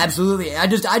 Absolutely. I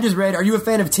just read... Are you a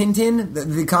fan of Tintin,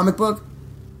 the comic book?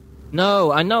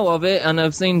 No, I know of it, and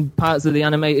I've seen parts of the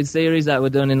animated series that were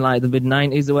done in like the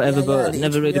mid-90s or whatever, but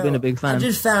never really been a big fan. I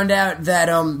just found out that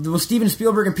Steven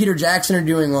Spielberg and Peter Jackson are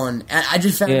doing one. I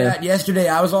just found out yesterday.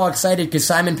 I was all excited because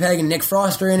Simon Pegg and Nick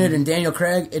Frost are in it, and Daniel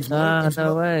Craig. It's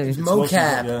no way. It's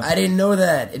mocap. I didn't know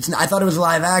that. I thought it was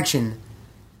live action.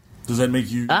 Does that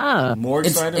make you more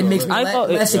excited? It makes me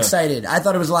less excited. I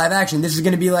thought it was live action. This is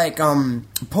going to be like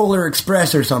Polar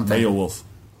Express or something. Beowulf.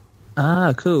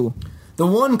 Cool. The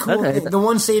one the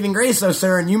one saving grace, though,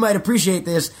 sir, and you might appreciate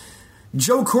this,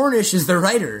 Joe Cornish is the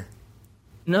writer.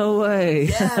 No way.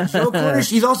 Yeah, Joe Cornish.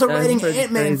 He's also writing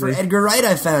Ant-Man for Edgar Wright,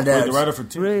 I found out. The writer for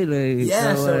two. Really?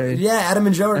 Yeah, Adam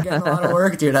and Joe are getting a lot of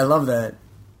work, dude. I love that.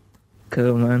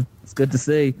 Cool, man. It's good to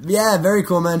see. Yeah, very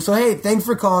cool, man. So, hey, thanks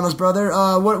for calling us, brother.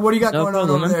 What do you got going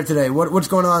on over there today? What's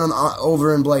going on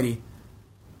over in Blighty?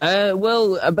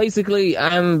 Basically,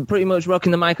 I'm pretty much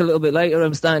rocking the mic a little bit later.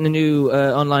 I'm starting a new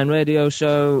online radio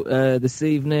show this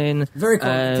evening. Very cool.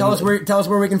 Tell us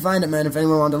where we can find it, man, if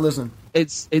anyone wanted to listen.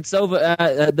 It's over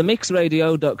at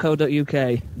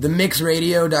themixradio.co.uk.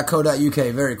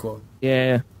 Themixradio.co.uk. Very cool.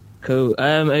 Yeah, cool.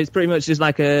 It's pretty much just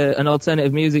like an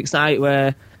alternative music site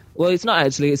where... Well, it's not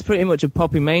actually. It's pretty much a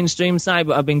poppy mainstream site,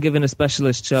 but I've been given a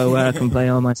specialist show where I can play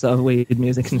all my sort of weird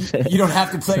music and shit. You don't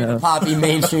have to play the poppy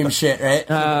mainstream shit, right?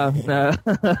 No.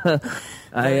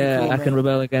 I can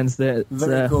rebel against it.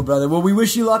 Very cool, brother. Well, we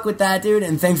wish you luck with that, dude,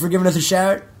 and thanks for giving us a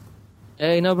shout.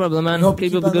 Hey, no problem, man.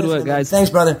 Keep up the good work, guys. Thanks,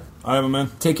 brother. All right, my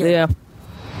man. Take care. Yeah.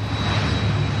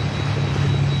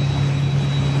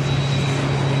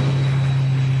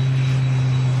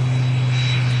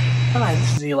 Hi,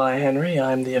 this is Eli Henry.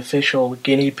 I'm the official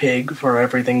guinea pig for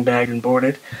everything bagged and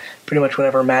boarded. Pretty much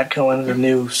whenever Matt Cohen has a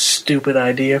new stupid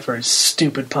idea for his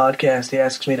stupid podcast, he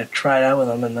asks me to try it out with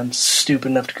him, and I'm stupid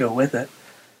enough to go with it.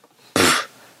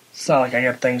 It's not like I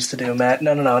got things to do, Matt.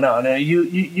 No.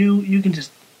 You can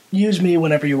just use me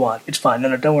whenever you want. It's fine.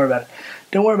 No, don't worry about it.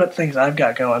 Don't worry about the things I've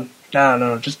got going.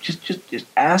 No. Just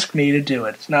ask me to do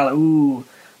it. It's not like,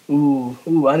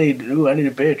 I need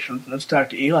a bitch. Let's talk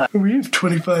to Eli. We have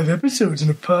 25 episodes in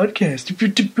a podcast.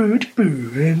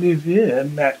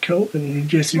 And Matt Cohen and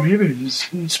Jesse Rivers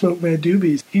and Smoke Mad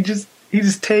Doobies. He just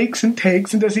takes and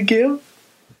takes, and does he give?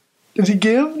 Does he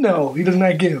give? No, he does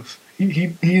not give.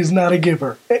 He is not a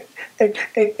giver.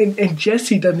 And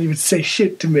Jesse doesn't even say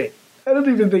shit to me. I don't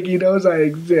even think he knows I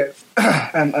exist.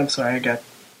 I'm sorry,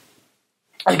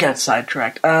 I got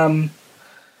sidetracked.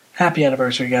 Happy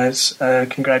anniversary, guys.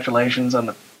 Congratulations on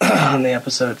the on the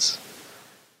episodes.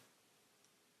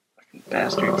 Fucking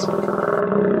bastards.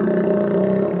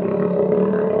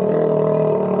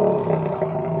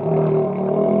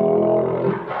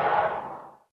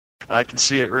 I can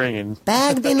see it ringing.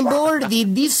 Bagged and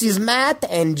boarded, this is Matt,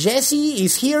 and Jesse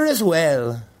is here as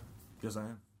well. Yes, I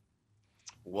am.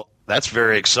 Well, that's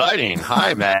very exciting.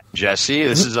 Hi, Matt and Jesse.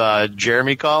 This is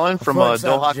Jeremy calling from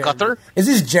Doha, Qatar. Is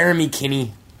this Jeremy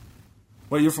Kinney?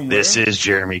 Wait, you're from where? This is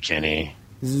Jeremy Kinney.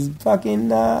 This is fucking...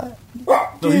 No,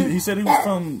 he said he was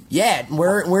from... Yeah,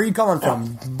 where are you calling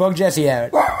from? Bug Jesse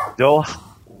out. Doha.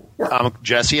 I'm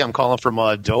Jesse. I'm calling from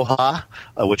Doha,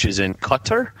 which is in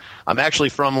Qatar. I'm actually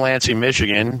from Lansing,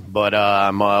 Michigan, but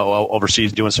I'm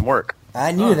overseas doing some work.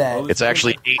 I knew that. It's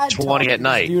actually 8:20 at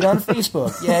night. Dude, on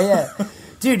Facebook. Yeah.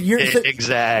 Dude, you're...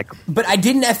 Exactly. But I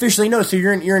didn't officially know, so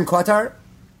you're in Qatar?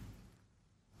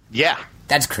 Yeah.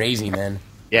 That's crazy, man.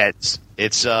 Yeah,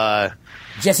 it's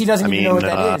Jesse doesn't even know what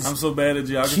that is. I'm so bad at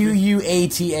geography.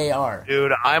 Qatar.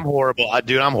 Dude, I'm horrible.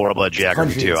 I'm horrible at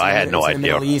geography too. I had no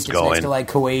idea where I was going. It's next to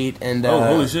like Kuwait and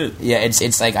holy shit. Yeah,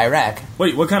 it's like Iraq.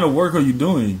 Wait, what kind of work are you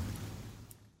doing?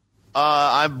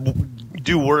 I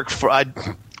do work for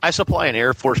I supply an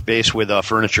Air Force base with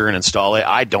furniture and install it.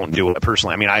 I don't do it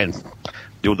personally. I mean, I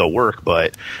do the work,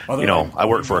 but I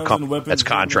work for a company that's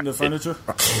contracted. Furniture?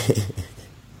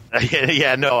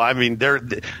 Yeah, no. I mean,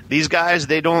 these guys.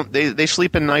 They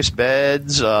sleep in nice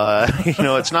beds.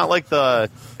 It's not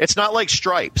like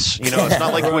Stripes. It's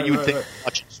not like what you would think.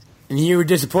 And you were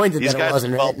disappointed these that guys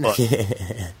it wasn't,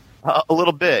 right? A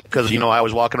little bit, because I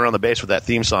was walking around the base with that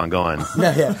theme song going.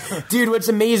 No, yeah. Dude, what's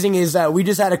amazing is we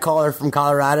just had a caller from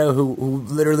Colorado who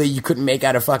literally you couldn't make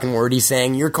out a fucking word he's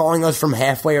saying. You're calling us from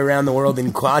halfway around the world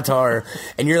in Qatar,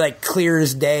 and you're like clear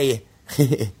as day.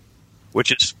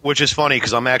 Which is funny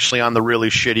because I'm actually on the really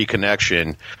shitty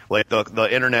connection. Like the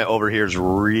internet over here is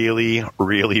really,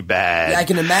 really bad. Yeah, I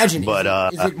can imagine.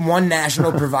 But is it one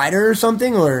national provider or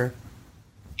something, or?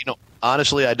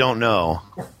 Honestly, I don't know.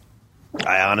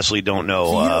 I honestly don't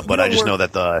know, but I just know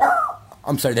that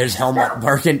I'm sorry, there's Helmut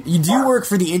barking. Do you work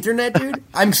for the internet, dude?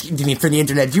 For the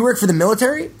internet. Do you work for the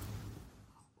military?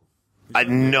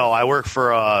 I work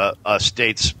for a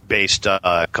states-based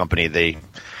company. They're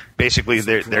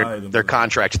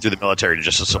contracted through the military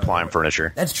just to supply them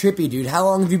furniture. That's trippy, dude. How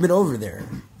long have you been over there?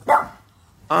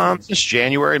 Since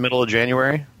January, middle of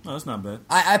January. No, that's not bad.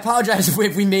 I apologize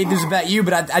if we made this about you,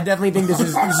 but I definitely think this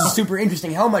is super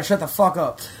interesting. Helmut, shut the fuck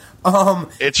up.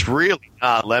 It's really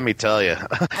not, let me tell you.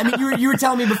 I mean, you were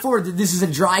telling me before that this is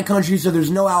a dry country, so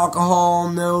there's no alcohol,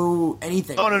 no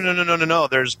anything. Oh no.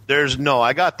 There's no.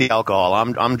 I got the alcohol.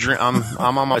 I'm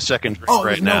on my second drink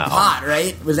right now. No pot,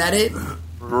 right? Was that it?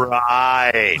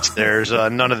 Right. There's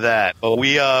none of that. But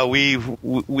we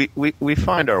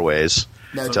find our ways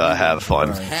to have fun.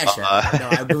 No,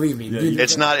 I believe me. Dude,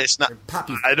 it's not. I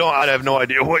have no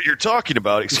idea what you're talking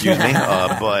about. Excuse me.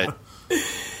 But.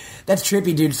 That's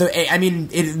trippy, dude. So, I mean,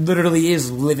 it literally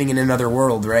is living in another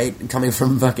world, right? Coming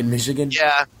from fucking Michigan?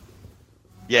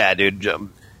 Yeah, dude.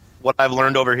 What I've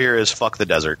learned over here is fuck the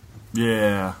desert.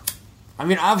 Yeah. I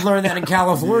mean, I've learned that in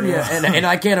California, and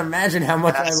I can't imagine how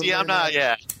much I'm not,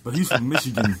 But he's from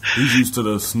Michigan. He's used to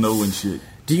the snow and shit.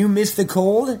 Do you miss the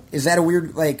cold? Is that a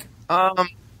weird, like... No,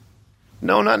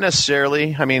 not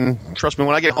necessarily. I mean, trust me,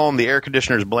 when I get home, the air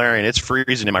conditioner's blaring. It's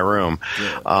freezing in my room.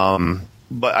 Yeah.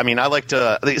 But, I mean, I like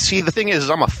to... See, the thing is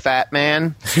I'm a fat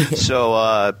man,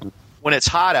 so when it's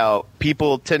hot out,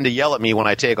 people tend to yell at me when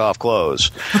I take off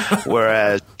clothes.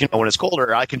 Whereas, when it's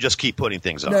colder, I can just keep putting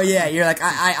things on. No, yeah, you're like,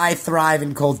 I thrive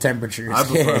in cold temperatures. I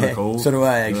prefer the cold. So do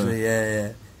I, actually,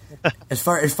 yeah. As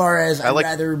far as I'd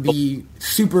rather be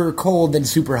super cold than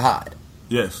super hot.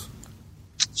 Yes.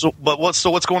 So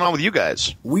what's going on with you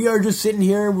guys? We are just sitting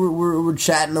here, we're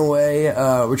chatting away,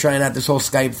 we're trying out this whole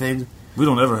Skype thing. We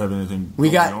don't ever have anything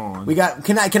going on.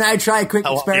 Can I try a quick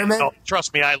experiment? No,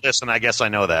 trust me, I listen. I guess I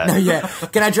know that. No, yeah.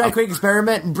 Can I try a quick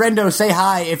experiment? Brendo, say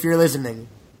hi if you're listening.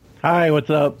 Hi, what's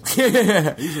up?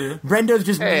 Brendo's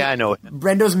just I know it.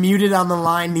 Brendo's muted on the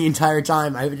line the entire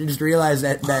time. I just realized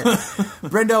that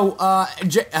Brendo,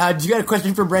 do you got a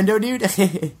question for Brendo, dude?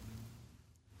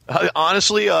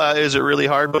 Honestly, is it really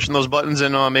hard pushing those buttons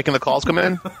and making the calls come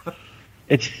in?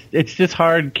 It's just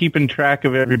hard keeping track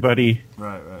of everybody.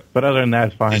 Right. But other than that,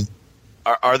 it's fine.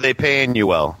 Are they paying you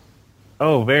well?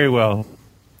 Oh, very well.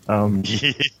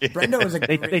 Brendo is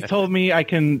they told me I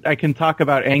can talk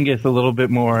about Angus a little bit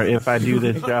more if I do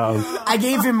this job. I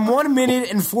gave him 1 minute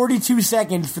and 42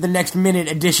 seconds for the next minute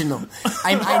additional.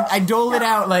 I dole it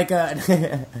out like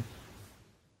a...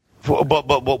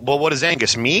 But what is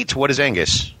Angus? Meat? What is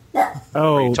Angus? Oh, what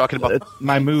are you talking about?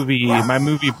 My movie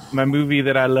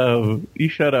that I love. You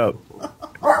shut up.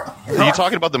 Are you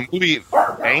talking about the movie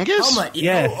Angus?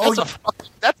 Yes.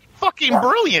 That's a fucking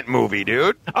brilliant movie,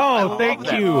 dude. Oh,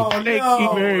 thank you. Thank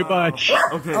you very much.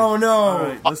 Okay. Oh no.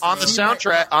 Right, on the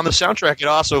soundtrack, it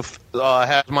also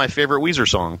has my favorite Weezer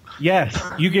song. Yes,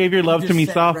 You Gave Your Love to Me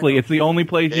Softly. It's the only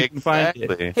place you can find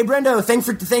it. Hey, Brendo,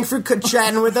 thanks for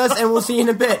chatting with us, and we'll see you in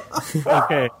a bit.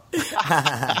 Okay.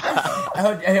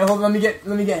 Hey, hold on, let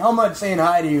me get Helmut saying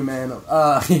hi to you, man.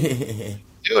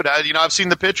 Dude, I've seen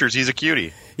the pictures. He's a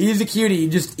cutie. He's a cutie.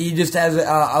 He just has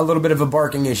a little bit of a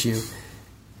barking issue.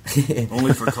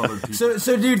 Only for colored people.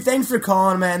 So, dude, thanks for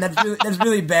calling, man. That's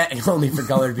really bad. Only for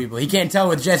colored people. He can't tell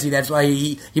with Jesse. That's why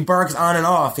he barks on and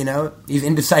off. He's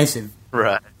indecisive.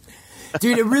 Right.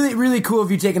 Dude, it really cool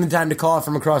of you taking the time to call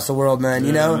from across the world,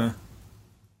 man. Man.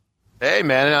 Hey,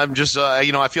 man, I'm just,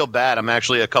 I feel bad. I'm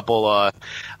actually I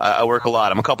work a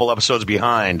lot. I'm a couple episodes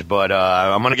behind, but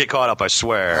I'm going to get caught up, I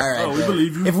swear. All right, we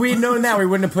believe you. If we had known that, we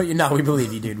wouldn't have put you... No, we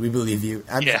believe you, dude. We believe you.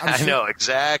 I'm sure, I know,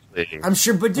 exactly. I'm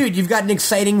sure, but dude, you've got an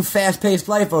exciting, fast-paced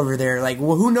life over there. Like,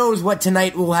 well, who knows what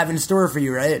tonight will have in store for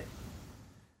you, right?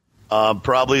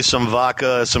 Probably some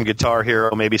vodka, some Guitar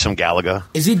Hero, maybe some Galaga.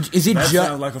 Is it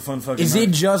sounds like a fun fucking night. It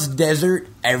just desert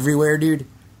everywhere, dude?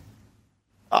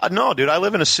 No, dude, I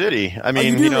live in a city. I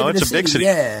mean, it's a big city.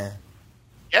 Yeah.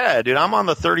 Yeah, dude, I'm on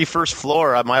the 31st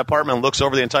floor. My apartment looks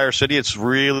over the entire city. It's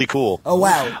really cool. Oh,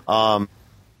 wow.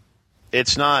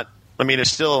 It's not, it's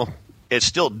still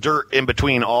dirt in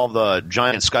between all the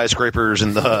giant skyscrapers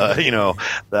and the,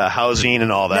 the housing and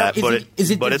all that. Now,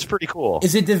 but it's pretty cool.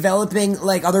 Is it developing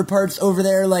like other parts over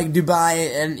there, like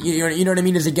Dubai and, you know what I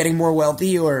mean? Is it getting more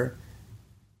wealthy or?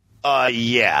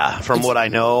 Yeah, from what I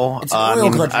know. It's an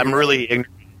oil country, I'm really ignorant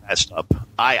on that stuff.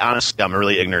 I'm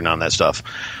really ignorant on that stuff.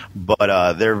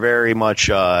 But they're very much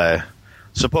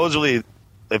supposedly,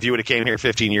 if you would have came here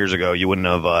 15 years ago, you wouldn't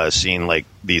have seen like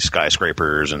these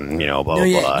skyscrapers and blah blah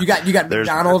blah. You got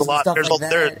McDonald's and stuff like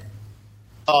that.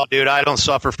 Oh, dude, I don't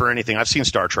suffer for anything. I've seen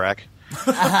Star Trek.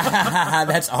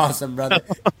 That's awesome, brother.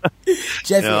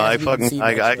 Jesse, I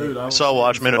saw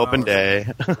Watchmen Open Day.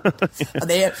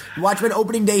 Watchmen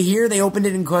opening day here. They opened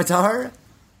it in Qatar.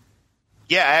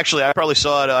 Yeah, actually, I probably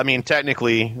saw it. I mean,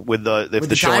 technically, with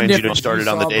the showings, started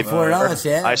on the day before.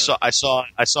 I saw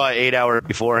it 8 hours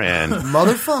beforehand.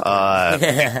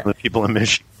 Motherfucker. The people in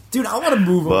Michigan. Dude, I want to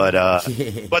move on.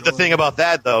 But the thing about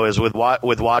that though is with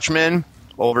Watchmen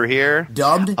over here,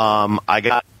 dubbed. I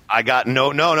got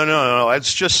no.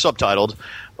 It's just subtitled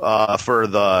for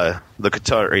the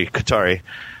Qatari,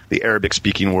 the Arabic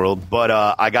speaking world. But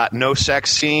I got no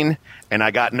sex scene and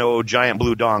I got no giant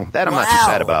blue dong. That I'm not too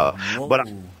sad about.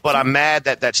 But I'm mad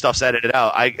that stuff's edited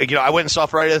out. I went and saw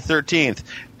Friday the 13th.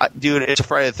 Dude, it's a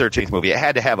Friday the 13th movie. It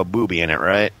had to have a booby in it,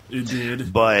 right? It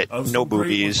did. But no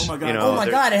boobies. Oh my God. Oh my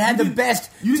God, it had the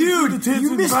best. Dude,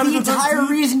 you missed the entire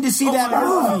reason to see that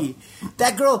movie.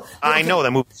 That girl. I know,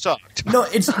 that movie sucked. No,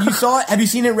 you saw it? Have you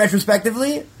seen it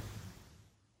retrospectively?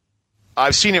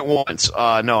 I've seen it once.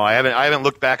 No, I haven't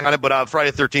looked back on it, but Friday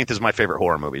the 13th is my favorite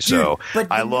horror movie. So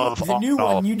I love the new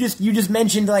one. You just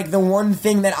mentioned like the one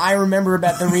thing that I remember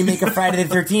about the remake of Friday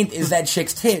the 13th is that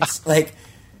chick's tits. Like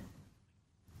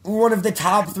one of the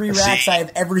top 3 racks I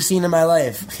have ever seen in my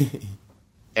life.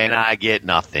 And I get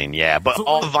nothing. Yeah, but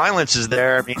all the violence is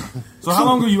there. I mean, so how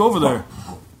long were you over there?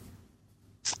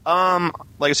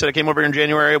 Like I said, I came over in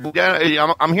January.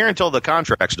 Yeah, I'm here until the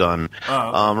contract's done.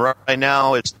 Right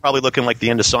now, it's probably looking like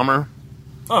the end of summer.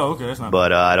 Oh, okay, that's not.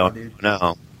 But I don't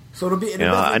know. So it'll be.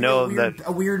 I know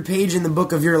a weird page in the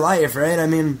book of your life, right? I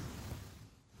mean,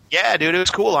 yeah, dude, it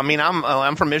was cool. I mean,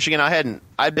 I'm from Michigan.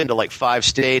 I'd been to like 5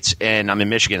 states, and I'm in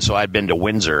Michigan, so I'd been to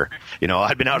Windsor.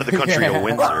 I'd been out of the country to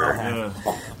Windsor,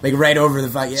 like right over the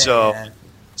fight. Yeah,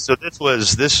 So this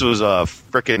was a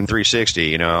frickin'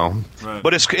 360, Right.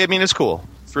 But it's cool.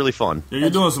 It's really fun. Yeah, you're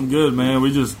doing some good, man.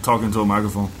 We just talking to a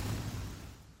microphone.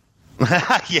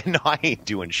 Yeah, no, I ain't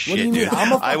doing shit. What do you mean? Dude.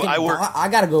 I'm I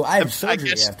gotta go. I have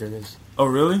surgery after this. Oh,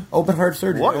 really? Open heart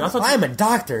surgery. What? I'm a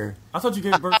doctor. I thought you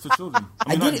gave birth to children.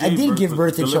 I did give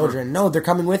birth to children. No, they're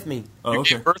coming with me. Oh, okay.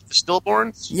 You gave birth to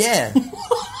stillborns? Yeah.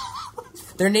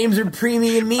 Their names are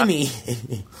Preemie and Mimi.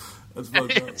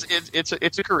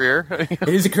 It's a career. It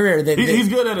is a career. He's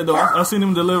good at it, though. I seen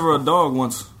him deliver a dog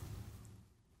once.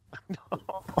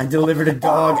 I delivered a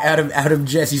dog out of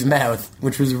Jesse's mouth,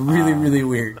 which was really, really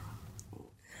weird.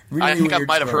 I think I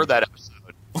might have heard that episode.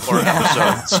 Or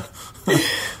episodes.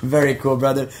 Very cool,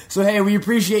 brother. So, hey, we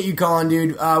appreciate you calling,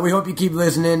 dude. We hope you keep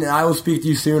listening. I will speak to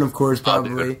you soon, of course,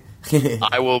 probably.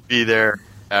 I will be there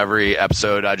every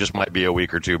episode. I just might be a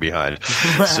week or 2 behind.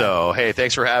 So, hey,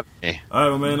 thanks for having me.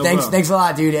 All right, man. Thanks a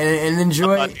lot, dude. And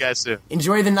enjoy. I'll talk to you guys soon.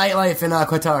 Enjoy the nightlife in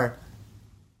Qatar.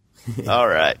 All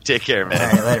right. Take care, man. All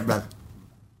right, later, brother.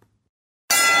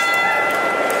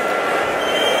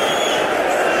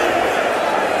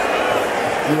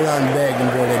 You're on Bag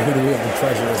and Boarded. Who do we have the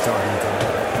pleasure of talking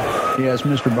to? Yes,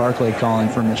 Mr. Barclay calling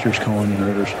for Mr. Cohen and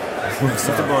Rivers.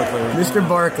 Mr. Barclay. Mr.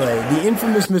 Barclay. The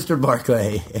infamous Mr.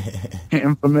 Barclay.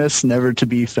 Infamous, never to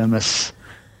be famous.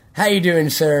 How you doing,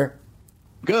 sir?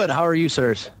 Good. How are you,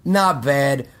 sirs? Not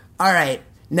bad. All right.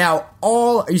 Now,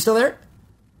 are you still there?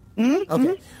 Mm-hmm.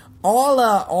 Okay.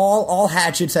 All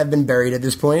hatchets have been buried at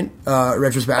this point.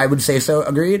 Retrospect, I would say so.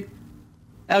 Agreed?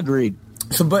 Agreed.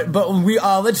 So, but we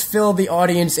let's fill the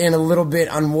audience in a little bit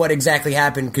on what exactly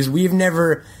happened, because we've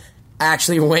never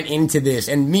actually went into this.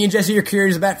 And me and Jesse are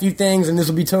curious about a few things, and this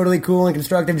will be totally cool and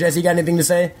constructive. Jesse, you got anything to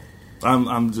say?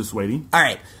 I'm just waiting. All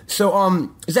right.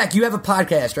 So, Zach, you have a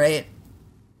podcast, right?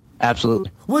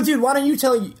 Absolutely. Well, dude, why don't you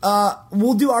tell?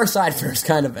 We'll do our side first,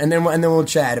 kind of, and then we'll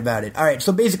chat about it. All right.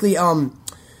 So basically,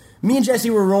 me and Jesse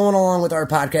were rolling along with our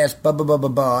podcast,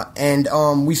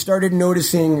 and we started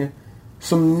noticing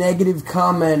some negative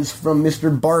comments from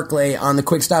Mr. Barclay on the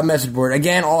Quick Stop message board.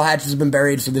 Again, all hatches have been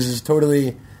buried, so this is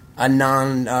totally a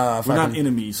non... we're not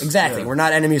enemies. Exactly. Yeah. We're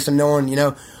not enemies, so no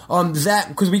one, Zach,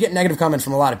 because we get negative comments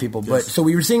from a lot of people, but so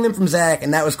we were seeing them from Zach,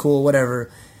 and that was cool,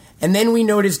 whatever. And then we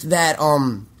noticed that,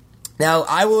 now,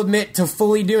 I will admit to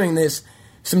fully doing this,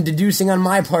 some deducing on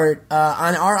my part,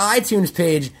 on our iTunes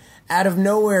page, out of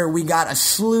nowhere, we got a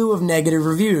slew of negative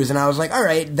reviews, and I was like, all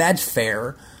right, that's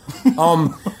fair.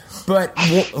 But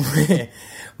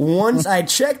once I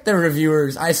checked the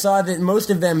reviewers, I saw that most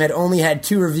of them had only had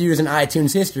 2 reviews in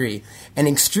iTunes history. An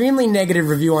extremely negative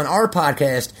review on our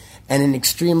podcast and an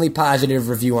extremely positive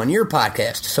review on your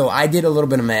podcast. So I did a little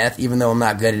bit of math, even though I'm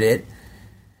not good at it.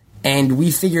 And we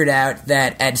figured out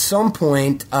that at some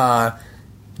point,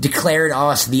 declared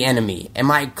us the enemy.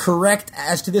 Am I correct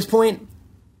as to this point?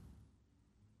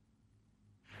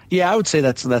 Yeah, I would say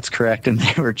that's correct, and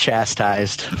they were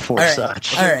chastised for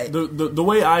such. All right. The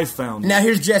way I found it. Now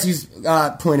here's Jesse's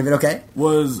point of it. Okay.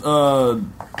 Was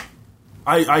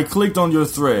I clicked on your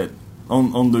thread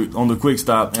on the Quick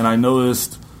Stop, and I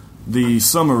noticed the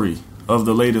summary of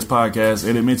the latest podcast,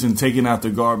 and it mentioned taking out the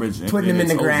garbage and putting them in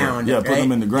the ground. Yeah, putting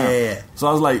them in the ground. Yeah. So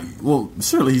I was like, well,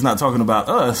 surely he's not talking about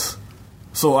us.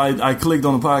 So I clicked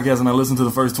on the podcast and I listened to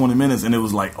the first 20 minutes, and it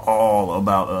was like all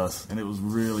about us, and it was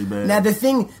really bad. Now the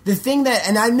thing that,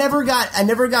 and I never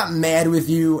got mad with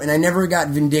you, and I never got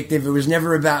vindictive. It was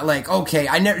never about like, okay,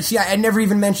 I never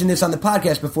even mentioned this on the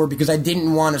podcast before because I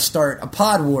didn't want to start a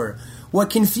pod war. What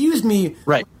confused me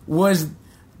was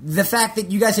the fact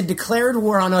that you guys had declared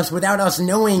war on us without us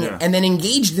knowing, and then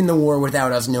engaged in the war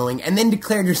without us knowing, and then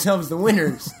declared yourselves the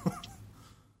winners.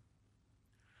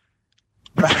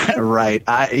 Right.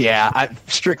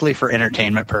 Strictly for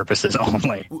entertainment purposes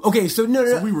only. Okay, so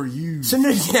no. We were used. So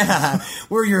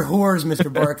we're your whores,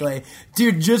 Mr. Barclay.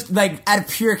 Dude, just like out of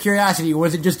pure curiosity,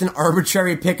 was it just an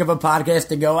arbitrary pick of a podcast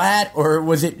to go at,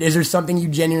 or is there something you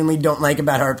genuinely don't like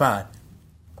about our pod?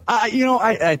 I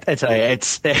tell you,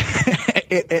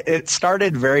 it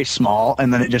started very small,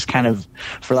 and then it just kind of,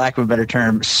 for lack of a better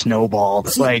term,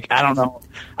 snowballed. Like, I don't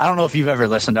know if you've ever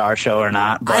listened to our show or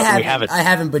not, but I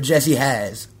haven't, but Jesse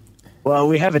has. Well,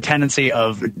 we have a tendency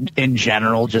of, in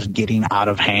general, just getting out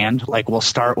of hand. Like, we'll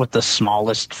start with the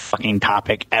smallest fucking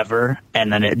topic ever,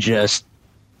 and then it just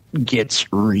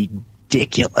gets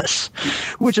ridiculous,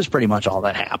 which is pretty much all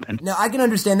that happened. Now, I can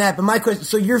understand that, but my question,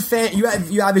 so you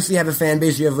obviously have a fan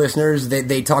base, you have listeners,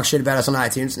 they talk shit about us on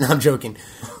iTunes. No, I'm joking.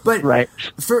 But right.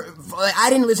 I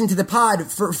didn't listen to the pod.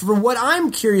 For what I'm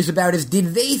curious about is,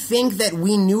 did they think that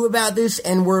we knew about this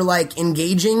and were like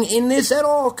engaging in this at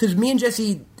all? Because me and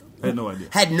Jesse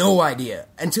had no idea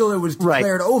until it was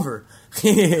declared over.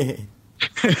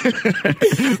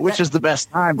 Which is the best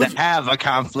time to have a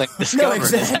conflict discovered.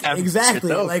 No,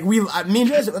 exactly. Like me and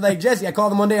Jesse, like Jesse, I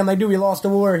called him one day. I'm like, dude, we lost the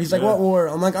war. He's like, what war?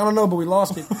 I'm like, I don't know, but we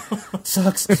lost it.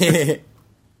 Sucks.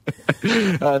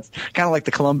 It's kind of like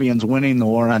the Colombians winning the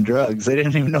war on drugs. They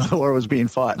didn't even know the war was being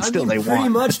fought, and they won. Pretty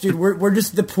much, dude. We're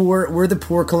just the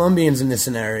poor Colombians in this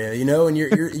scenario, you know. And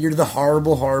you're the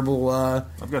horrible.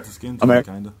 I've got the skin tone,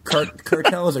 kind of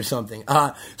cartels or something.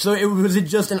 So was it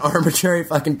just an arbitrary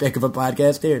fucking pick of a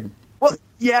podcast, dude? Well,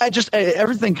 yeah,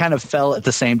 everything kind of fell at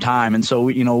the same time, and so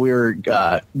we were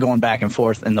going back and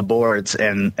forth in the boards,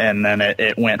 and then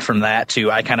it went from that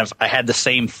to I had the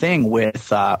same thing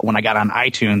with when I got on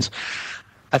iTunes.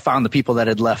 I found the people that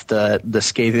had left the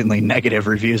scathingly negative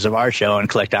reviews of our show and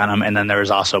clicked on them, and then there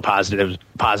was also positive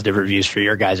reviews for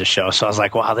your guys' show. So I was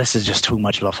like, wow, this is just too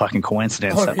much of a fucking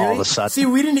coincidence that all of a sudden. See,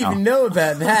 we didn't even know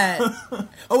about that.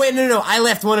 Oh, wait, no. I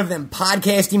left one of them.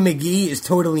 Podcasting McGee is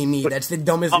totally me. That's the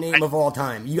dumbest name of all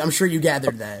time. I'm sure you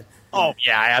gathered that. Oh,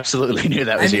 yeah, I absolutely knew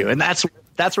that was you. And that's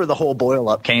where the whole boil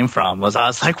up came from, was I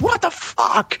was like, what the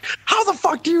fuck? How the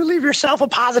fuck do you leave yourself a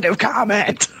positive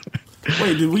comment?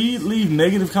 Wait, did we leave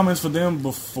negative comments for them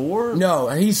before? No,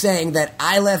 he's saying that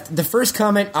I left the first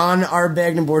comment on our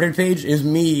Bagged and Boarded page is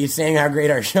me saying how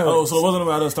great our show is. Oh, so it wasn't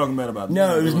about us talking bad about them.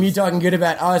 No, it was me talking good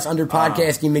about us under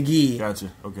Podcasting McGee.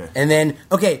 Gotcha. Okay. And then,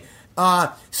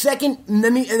 second, and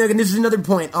this is another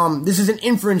point. This is an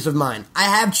inference of mine. I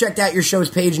have checked out your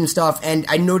show's page and stuff, and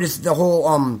I noticed the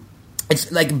whole,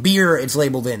 it's like beer it's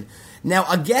labeled in. Now,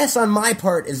 a guess on my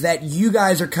part is that you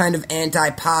guys are kind of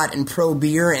anti-pot and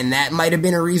pro-beer, and that might have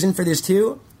been a reason for this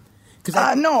too.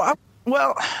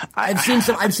 I've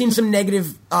seen some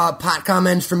negative pot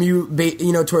comments from you,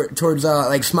 towards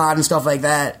like Smod and stuff like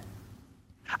that.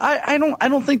 I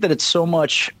don't think that it's so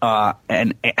much,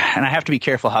 and I have to be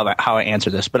careful how I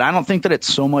answer this, but I don't think that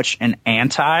it's so much an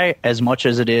anti as much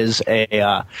as it is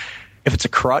a. If it's a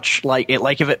crutch,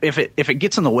 if it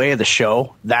gets in the way of the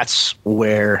show, that's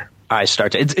where I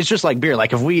start to. It's just like beer.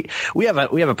 Like if we have a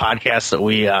podcast that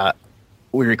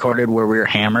we recorded where we were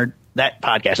hammered. That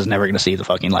podcast is never going to see the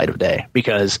fucking light of day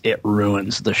because it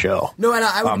ruins the show. No, and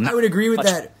I would agree with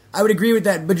that. I would agree with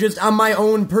that, but just on my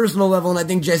own personal level, and I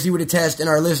think Jesse would attest, and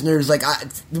our listeners,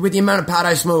 with the amount of pot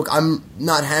I smoke, I'm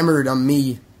not hammered. I'm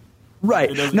me. Right.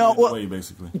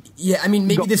 Basically. Yeah, I mean,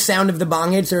 maybe the sound of the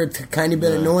bong hits are kind of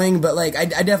bit annoying, but I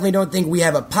definitely don't think we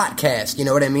have a podcast. You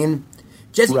know what I mean?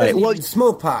 Jesse doesn't even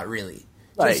smoke pot, really.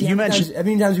 Right. Jesse, how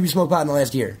many times have you smoked pot in the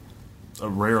last year?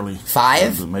 Rarely.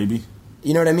 5? Maybe.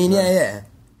 You know what I mean? Yeah.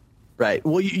 Right.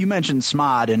 Well, you mentioned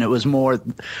Smod, and it was more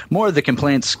of the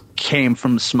complaints came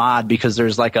from Smod because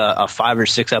there's like a 5 or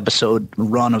 6 episode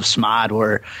run of Smod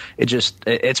where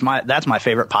that's my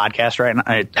favorite podcast right now.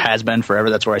 It has been forever.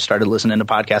 That's where I started listening to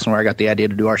podcasts and where I got the idea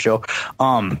to do our show.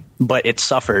 But it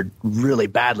suffered really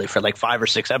badly for like 5 or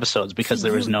 6 episodes because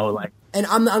there was no like. And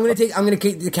I'm gonna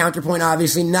take the counterpoint,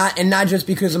 obviously, not just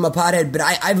because I'm a pothead, but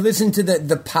I've listened to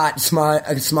the pot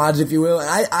Smods, if you will,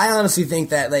 and I honestly think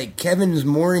that like Kevin's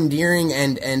more endearing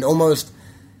and almost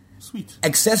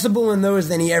accessible in those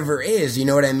than he ever is. You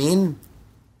know what I mean?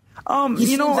 He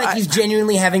seems like he's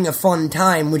genuinely having a fun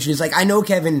time, which is like, I know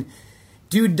Kevin,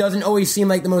 dude doesn't always seem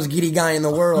like the most giddy guy in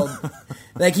the world.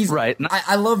 Like he's right.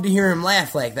 I love to hear him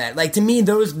laugh like that. Like to me,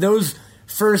 those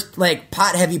first like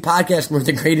pot heavy podcasts were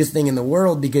the greatest thing in the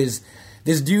world, because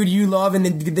this dude you love and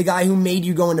the guy who made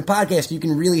you go into podcast, you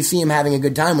can really see him having a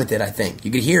good time with it. I think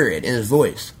you could hear it in his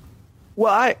voice.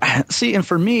 Well, I see, and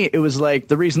for me, it was like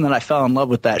the reason that I fell in love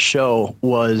with that show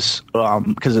was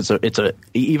because it's a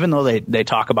even though they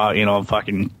talk about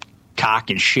fucking cock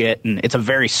and shit, and it's a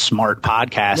very smart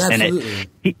podcast, Absolutely.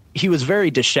 And he was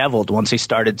very disheveled once he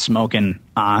started smoking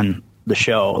on the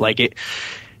show. Like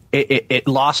it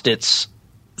lost its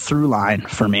through line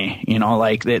for me,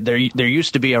 like there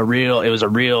used to be a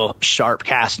real sharp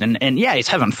cast, and yeah, he's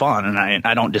having fun, and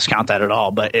I don't discount that at all,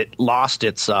 but it lost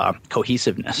its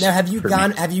cohesiveness. Now, have you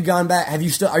gone back? Are you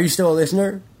still a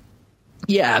listener?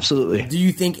 Yeah, absolutely. Do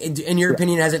you think, in your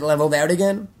opinion, has it leveled out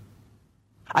again?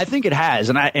 I think it has,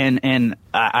 and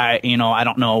I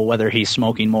don't know whether he's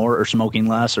smoking more or smoking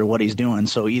less or what he's doing.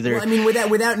 So either, well, I mean,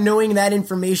 without knowing that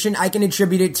information, I can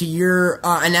attribute it to your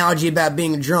analogy about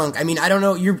being drunk. I mean, I don't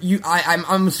know.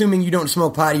 I'm assuming you don't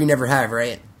smoke pot. You never have,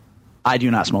 right? I do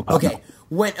not smoke pot. Okay.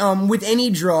 When with any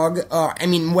drug, I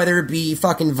mean, whether it be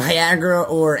fucking Viagra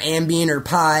or Ambien or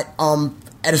pot,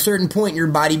 at a certain point, your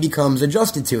body becomes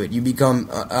adjusted to it. You become,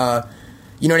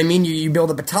 you know what I mean? You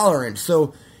build up a tolerance.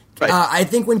 So. Right. I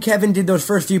think when Kevin did those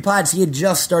first few pods, he had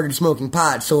just started smoking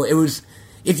pot. So it was,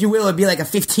 if you will, it'd be like a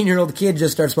 15-year-old kid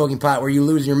just starts smoking pot where you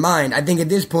lose your mind. I think at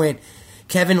this point,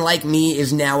 Kevin, like me,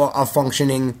 is now a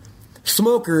functioning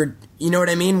smoker. You know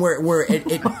what I mean? Where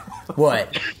it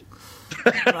what?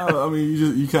 I mean,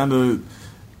 you kind of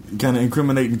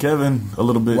incriminating Kevin a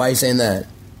little bit. Why are you saying that?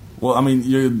 Well, I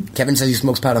mean, Kevin says he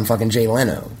smokes pot on fucking Jay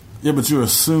Leno. Yeah, but you're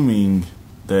assuming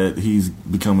that he's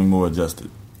becoming more adjusted.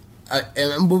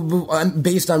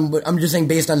 Based on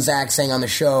Zach saying on the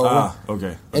show.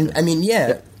 Okay. And I mean,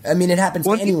 yeah. I mean, it happens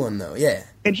to anyone, though. Yeah.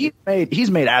 And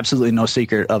he's made absolutely no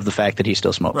secret of the fact that he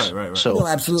still smokes. Right. So, no,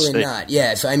 absolutely not.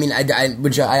 Yeah. So I mean,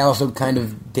 which I also kind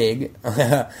of dig.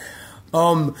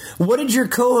 What did your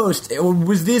co-host?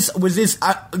 Was this?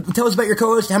 Tell us about your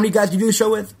co-host. How many guys do you do the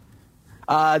show with?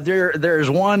 There's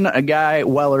one guy,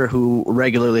 Weller, who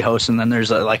regularly hosts, and then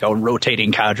there's a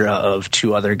rotating cadre of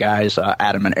two other guys,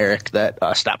 Adam and Eric, that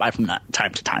stop by from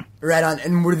time to time. Right on.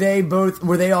 And were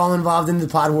they all involved in the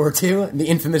Pod War too? The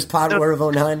infamous Pod War of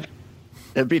 2009?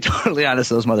 To be totally honest,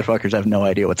 those motherfuckers have no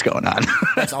idea what's going on.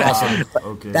 That's awesome.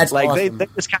 Okay. That's like awesome.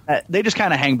 they just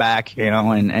kind of hang back,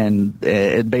 and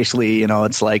it basically,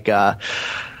 it's like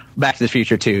Back to the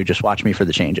Future 2. Just watch me for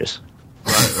the changes.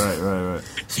 Right.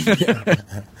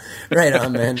 Right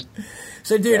on, man.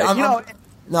 So, dude, I'm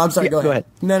sorry. Go ahead.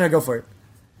 No, go for it.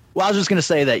 Well, I was just going to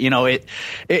say that,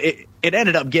 it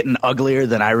ended up getting uglier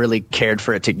than I really cared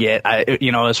for it to get.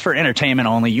 It was for entertainment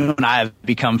only. You and I have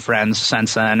become friends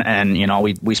since then, and,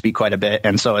 we speak quite a bit.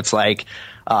 And so it's like,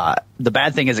 the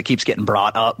bad thing is it keeps getting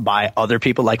brought up by other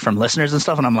people, like from listeners and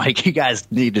stuff. And I'm like, you guys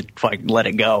need to let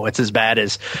it go. It's as bad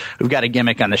as we've got a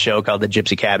gimmick on the show called the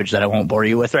Gypsy Cabbage that I won't bore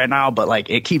you with right now. But like,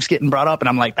 it keeps getting brought up. And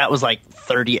I'm like, that was like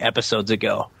 30 episodes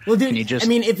ago. Well, dude, I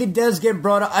mean, if it does get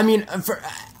brought up, I mean,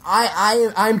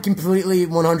 I'm completely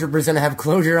 100% have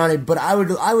closure on it, but I would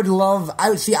love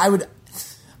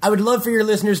for your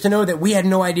listeners to know that we had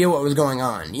no idea what was going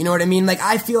on. You know what I mean? Like,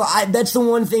 I feel that's the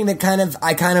one thing that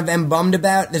I kind of am bummed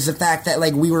about, is the fact that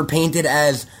like we were painted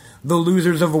as the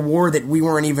losers of a war that we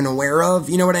weren't even aware of.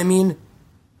 You know what I mean?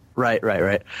 Right.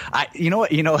 You know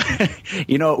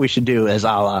what we should do is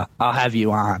I'll have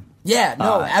you on. Yeah,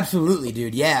 no, absolutely,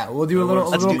 dude. Yeah, we'll do a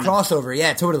little crossover.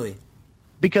 Yeah, totally.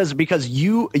 Because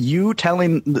you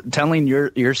telling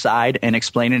your side and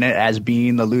explaining it as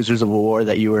being the losers of a war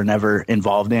that you were never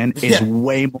involved in is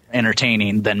way more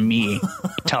entertaining than me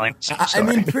telling the story.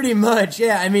 I mean, pretty much,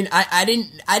 yeah. I mean, I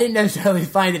didn't necessarily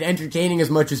find it entertaining as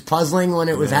much as puzzling when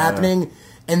it was happening,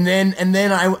 and then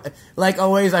I, like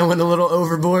always, I went a little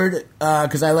overboard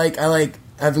because I like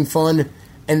having fun,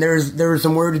 and there were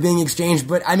some words being exchanged,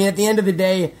 but I mean, at the end of the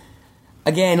day.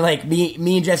 Again, like, me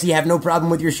and Jesse have no problem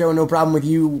with your show, no problem with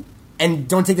you, and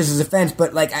don't take this as offense,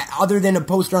 but, like, other than a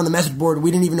poster on the message board,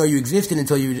 we didn't even know you existed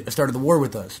until you started the war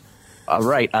with us.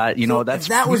 Right. That's... If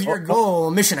that was your goal,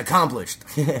 mission accomplished.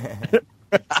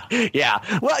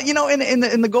 Yeah. Well,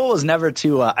 and the goal is never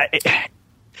to...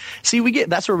 See,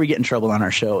 that's where we get in trouble on our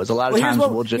show. Is a lot of times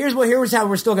we'll just... Here's how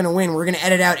we're still going to win. We're going to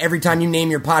edit out every time you name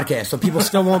your podcast, so people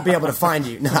still won't be able to find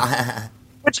you.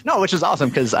 Which is awesome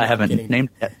because I haven't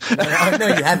named it yet. No,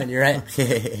 you haven't. You're right.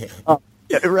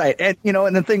 Right. And,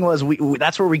 and the thing was, we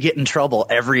that's where we get in trouble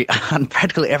on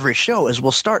practically every show is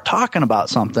we'll start talking about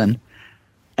something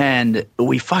and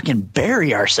we fucking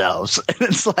bury ourselves. And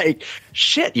it's like,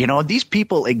 shit, these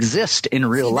people exist in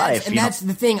real life. And that's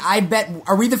the thing. I bet,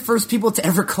 are we the first people to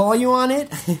ever call you on it?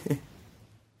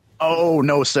 Oh,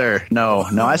 no, sir. No.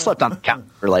 I slept on the couch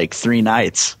for like 3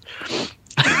 nights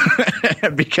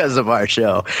because of our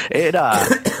show. It,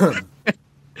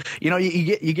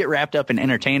 you get wrapped up in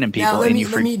entertaining people. Now, let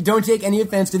me don't take any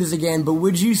offense to this again, but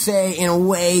would you say, in a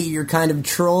way, you're kind of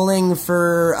trolling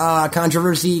for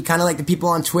controversy, kind of like the people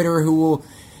on Twitter who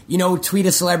will, tweet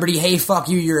a celebrity, "Hey, fuck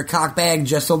you, you're a cockbag,"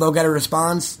 just so they'll get a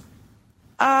response?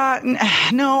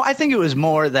 No, I think it was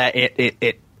more that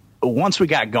it once we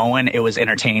got going, it was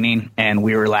entertaining, and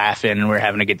we were laughing, and we were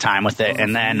having a good time with it.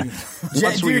 And then,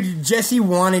 Jesse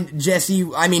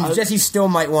still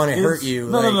might want to hurt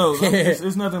you. No.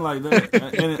 It's nothing like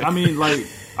that. And I mean, like,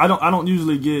 I don't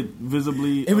usually get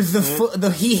visibly. It was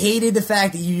he hated the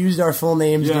fact that you used our full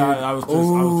names. Yeah, dude. I was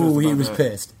pissed. He was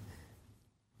pissed.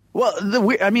 Well,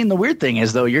 the weird thing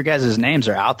is though, your guys' names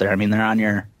are out there. I mean, they're on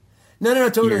your.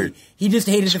 No, totally. He just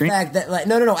hated the fact that, like,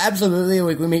 no, absolutely.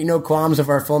 Like, we make no qualms of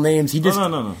our full names. He just,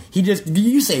 no. He just,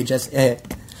 you say just.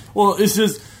 Well, it's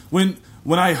just when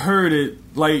I heard it,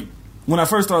 like when I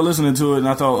first started listening to it, and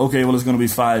I thought, okay, well, it's going to be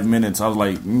 5 minutes. I was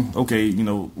like, okay,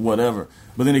 whatever.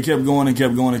 But then it kept going and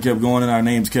kept going and kept going, and our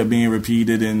names kept being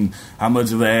repeated, and how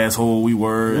much of an asshole we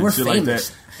were, and shit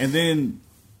famous. Like that. And then,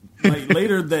 like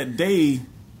later that day,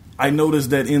 I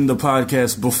noticed that in the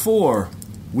podcast before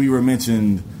we were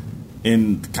mentioned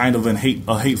in kind of a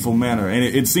hateful manner. And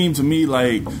it seemed to me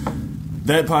like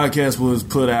that podcast was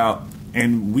put out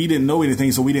and we didn't know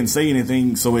anything, so we didn't say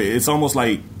anything. So it's almost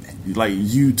like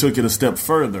you took it a step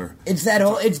further. It's that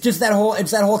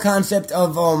whole concept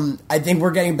of I think we're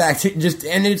getting back to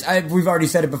we've already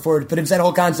said it before, but it's that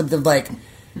whole concept of like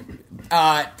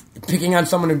picking on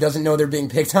someone who doesn't know they're being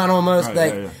picked on almost.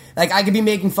 Right, yeah. Like I could be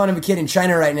making fun of a kid in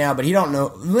China right now, but he don't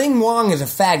know. Ling Wong is a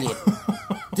faggot.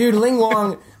 Dude, Ling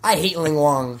Wong, I hate Ling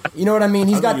Wong. You know what I mean?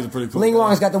 He's a pretty cool Ling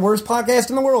Wong's got the worst podcast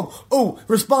in the world. Oh,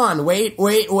 respond. Wait.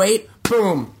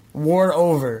 Boom. War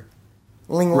over.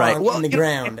 Ling Wong in the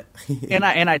ground. and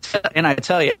I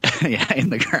tell you, yeah, in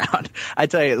the ground. I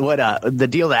tell you what, the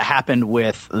deal that happened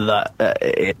with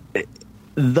the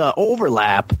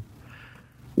overlap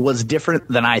was different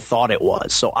than I thought it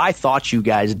was. So I thought you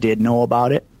guys did know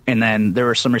about it. And then there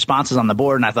were some responses on the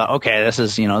board, and I thought, okay, this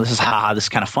is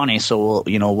kind of funny. So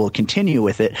we'll continue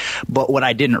with it. But what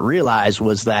I didn't realize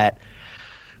was that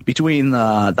between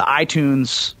the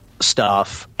iTunes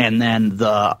stuff and then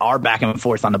our back and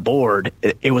forth on the board,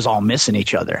 it was all missing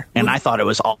each other, and I thought it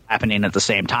was all happening at the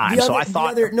same time.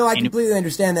 I completely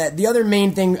understand that. The other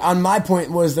main thing on my point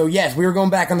was, though, yes, we were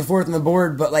going back and forth on the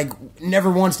board, but like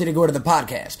never once did it go to the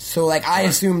podcast. So like I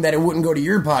assumed that it wouldn't go to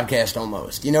your podcast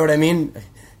almost. You know what I mean?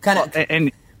 Kind of,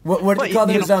 and what do you call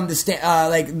those? Like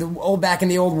the old back in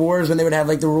the old wars when they would have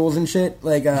like the rules and shit,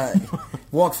 like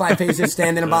walk 5 paces,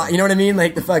 stand in a box. You know what I mean?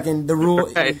 like the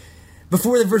rule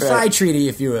before the Versailles Treaty,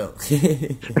 if you will.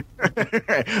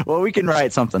 Well, we can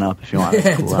write something up if you want.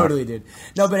 Yeah, totally, dude.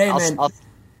 No, but hey, man,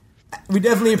 we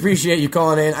definitely appreciate you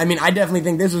calling in. I mean, I definitely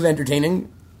think this was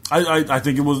entertaining. I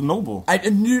think it was noble. I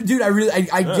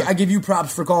give you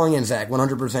props for calling in, Zach.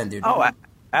 100%, dude. Oh,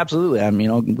 absolutely.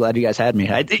 I'm glad you guys had me.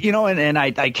 I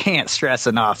can't stress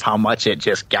enough how much it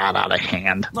just got out of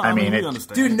hand. No, I mean,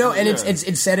 dude, no, and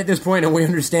it's said at this point, and we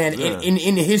understand. Yeah.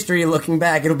 In history, looking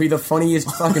back, it'll be the funniest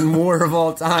fucking war of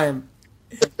all time.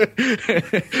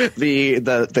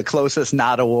 the closest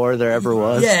not a war there ever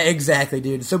was. Yeah, exactly,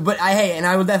 dude. So, but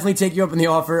I will definitely take you up on the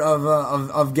offer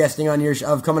of guesting on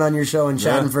of coming on your show and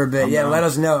chatting for a bit. Let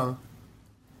us know.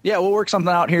 Yeah, we'll work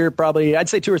something out here probably, I'd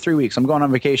say 2 or 3 weeks. I'm going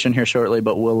on vacation here shortly,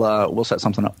 but we'll set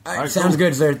something up. All right, sounds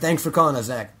good, sir. Thanks for calling us,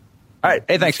 Zach. All right.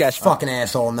 Hey, thanks, guys. Fucking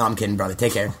asshole. No, I'm kidding, brother.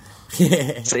 Take care.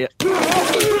 See ya.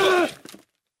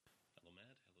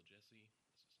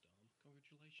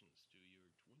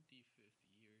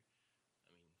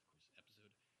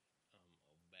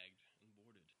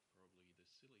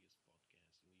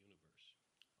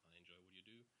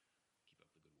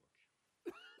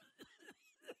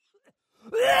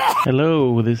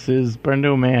 Hello, this is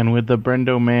Brendo Man with the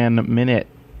Brendo Man Minute.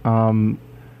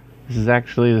 This is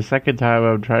actually the second time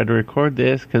I've tried to record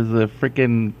this because the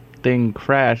freaking thing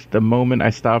crashed the moment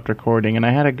I stopped recording, and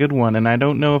I had a good one, and I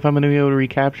don't know if I'm going to be able to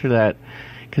recapture that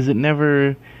because it's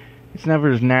never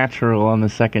as natural on the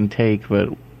second take, but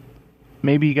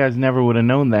maybe you guys never would have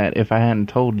known that if I hadn't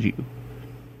told you.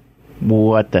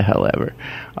 What the hell ever.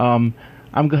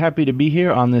 I'm happy to be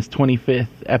here on this 25th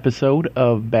episode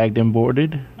of Bagged and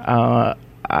Boarded. I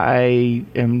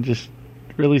am just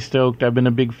really stoked. I've been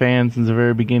a big fan since the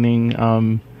very beginning.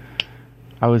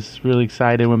 I was really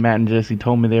excited when Matt and Jesse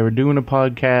told me they were doing a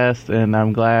podcast, and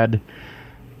I'm glad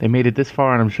they made it this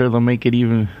far, and I'm sure they'll make it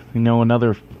even,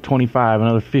 another 25,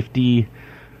 another 50,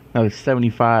 another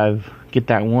 75, get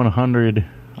that 100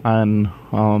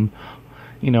 on,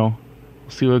 we'll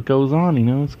see what goes on,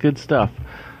 it's good stuff.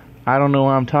 I don't know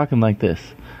why I'm talking like this.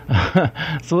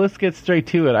 So let's get straight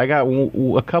to it. I got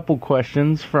a couple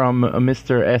questions from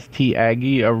Mr. S.T.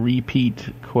 Aggie, a repeat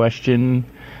question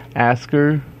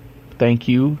asker. Thank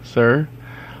you, sir.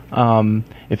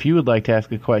 If you would like to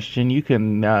ask a question, you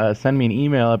can send me an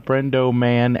email at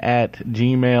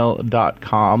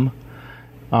brendoman@gmail.com.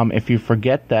 If you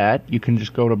forget that, you can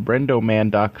just go to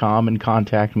brendoman.com and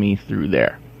contact me through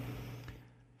there.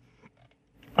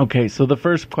 Okay, so the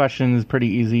first question is pretty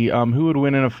easy. Who would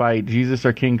win in a fight, Jesus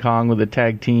or King Kong, with a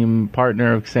tag team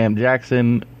partner of Sam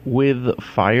Jackson with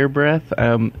fire breath?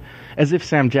 As if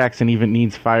Sam Jackson even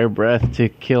needs fire breath to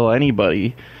kill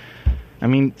anybody. I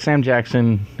mean, Sam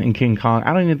Jackson and King Kong,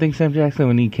 I don't even think Sam Jackson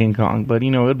would need King Kong, but,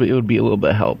 it would be a little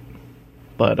bit of help.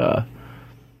 But,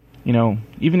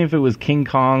 even if it was King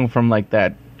Kong from,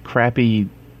 that crappy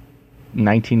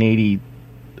 1980,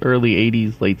 early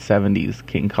 80s, late 70s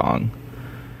King Kong,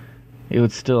 it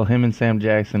would still, him and Sam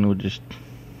Jackson would just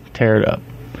tear it up.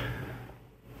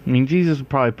 I mean, Jesus would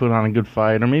probably put on a good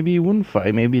fight, or maybe he wouldn't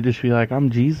fight. Maybe he'd just be like, I'm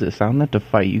Jesus, I don't have to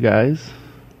fight you guys.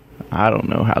 I don't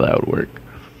know how that would work.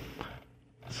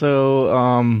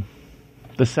 So,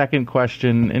 the second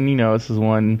question, and this is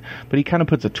one, but he kind of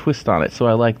puts a twist on it, so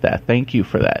I like that. Thank you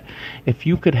for that. If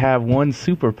you could have one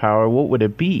superpower, what would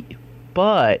it be?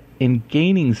 But in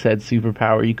gaining said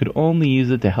superpower, you could only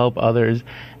use it to help others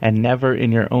and never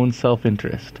in your own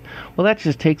self-interest. Well, that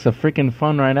just takes a freaking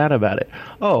fun right out about it.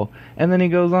 Oh, and then he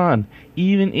goes on.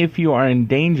 Even if you are in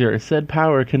danger, said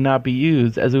power cannot be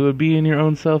used as it would be in your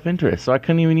own self-interest. So I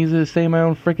couldn't even use it to save my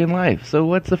own freaking life. So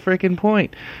what's the freaking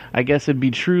point? I guess it'd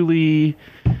be truly,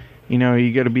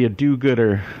 you gotta be a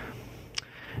do-gooder.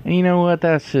 And you know what?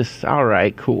 That's just,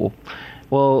 alright, cool.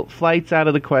 Well, flight's out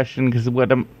of the question because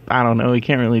I don't know. You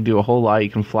can't really do a whole lot. You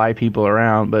can fly people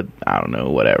around, but I don't know.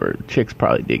 Whatever. Chicks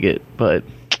probably dig it, but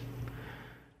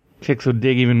chicks would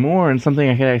dig even more. And something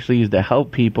I could actually use to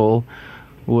help people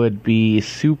would be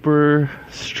super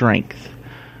strength,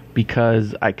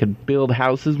 because I could build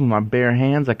houses with my bare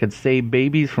hands. I could save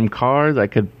babies from cars. I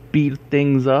could beat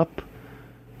things up.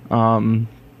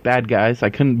 Bad guys.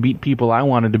 I couldn't beat people I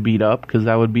wanted to beat up because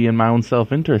that would be in my own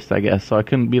self-interest, I guess. So I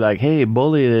couldn't be like, hey,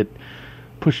 bully that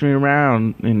pushed me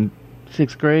around in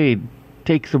 6th grade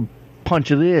takes a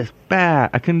punch of this. Bah!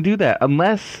 I couldn't do that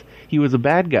unless he was a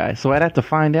bad guy. So I'd have to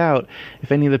find out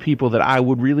if any of the people that I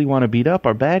would really want to beat up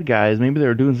are bad guys. Maybe they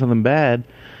were doing something bad,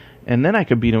 and then I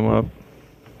could beat them up.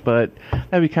 But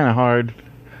that'd be kind of hard.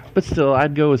 But still,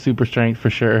 I'd go with super strength for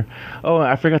sure. Oh,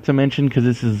 I forgot to mention, because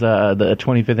this is the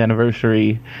 25th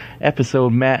anniversary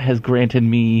episode, Matt has granted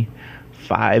me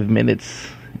 5 minutes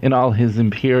in all his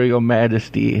imperial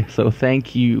majesty. So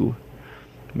thank you,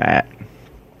 Matt.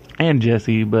 And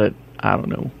Jesse, but I don't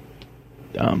know.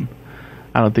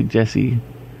 I don't think Jesse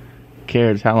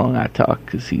cares how long I talk,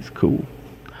 because he's cool.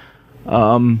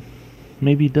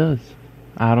 Maybe he does.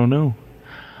 I don't know.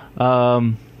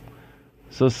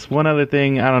 So one other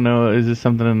thing, I don't know, is this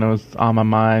something that was on my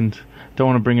mind? Don't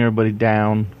want to bring everybody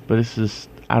down, but it's just,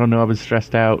 I don't know, I've been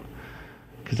stressed out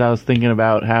because I was thinking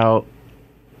about how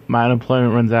my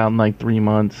unemployment runs out in 3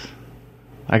 months.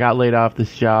 I got laid off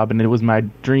this job, and it was my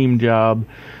dream job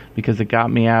because it got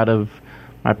me out of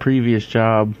my previous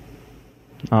job,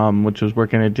 which was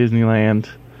working at Disneyland.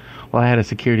 Well, I had a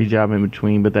security job in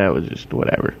between, but that was just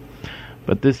whatever.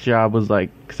 But this job was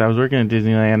because I was working at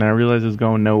Disneyland, and I realized it was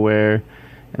going nowhere.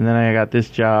 And then I got this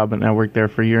job, and I worked there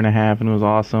for 1.5 years, and it was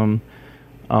awesome.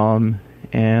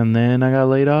 And then I got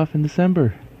laid off in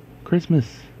December.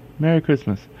 Christmas. Merry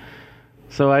Christmas.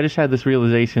 So I just had this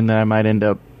realization that I might end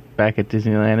up back at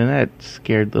Disneyland, and that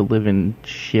scared the living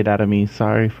shit out of me.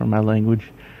 Sorry for my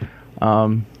language.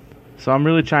 So I'm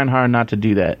really trying hard not to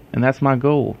do that, and that's my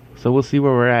goal. So we'll see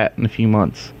where we're at in a few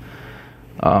months.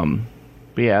 But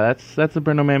yeah, that's the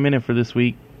Brendo Man Minute for this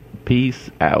week. Peace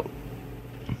out.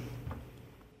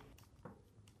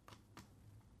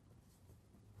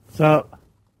 So,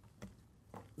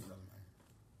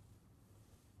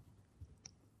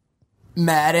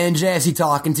 Matt and Jesse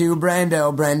talking to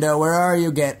Brendo. Brendo, where are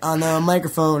you? Get on the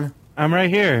microphone. I'm right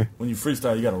here. When you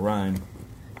freestyle, you gotta rhyme.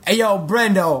 Hey, yo,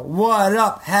 Brendo, what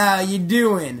up? How you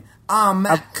doing? I'm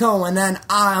Matt Cohen and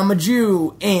I'm a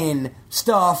Jew in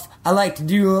stuff. I like to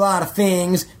do a lot of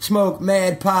things. Smoke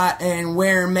mad pot and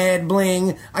wear mad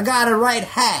bling. I got a right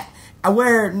hat. I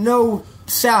wear no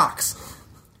socks.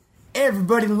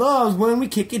 Everybody loves when we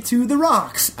kick it to the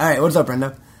rocks. Alright, what's up,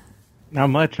 Brenda? Not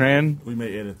much, man. We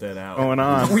may edit that out. Going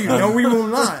on. we will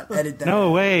not edit that.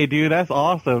 No way, dude. That's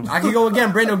awesome. I can go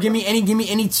again, Brendo. Give me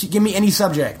any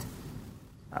subject.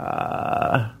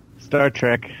 Star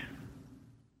Trek.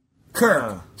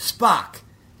 Kirk, Spock,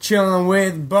 chilling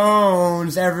with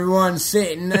Bones. Everyone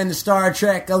sitting in the Star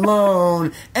Trek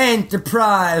alone.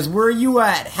 Enterprise, where you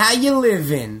at? How you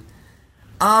living?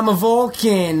 I'm a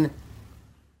Vulcan.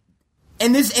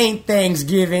 And this ain't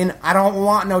Thanksgiving. I don't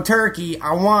want no turkey.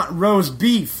 I want roast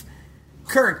beef.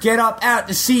 Kirk, get up out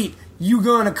the seat. You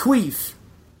gonna queef.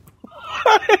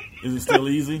 Is it still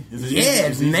easy?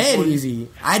 It's mad easy.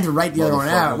 I had to write the other one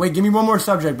out. Wait, give me one more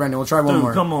subject, Brendan. We'll try one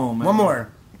more. Come on, man. One more.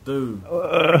 Dude.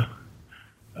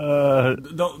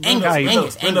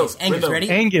 Angus, ready?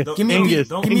 Angus. Give me a beat.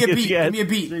 Give me a beat. Yes. Give me a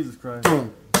beat. Jesus Christ.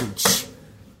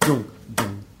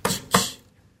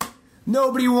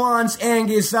 Nobody wants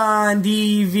Angus on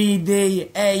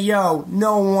DVD. Hey, yo,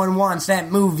 no one wants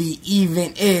that movie,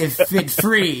 even if it's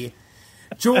free.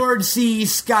 George C.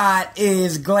 Scott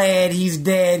is glad he's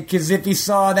dead, because if he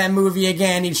saw that movie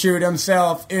again, he'd shoot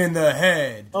himself in the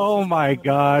head. Oh, my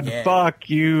God. Yeah. Fuck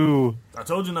you. I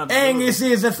told you not to. Angus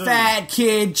is a fat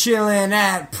kid chilling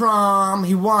at prom.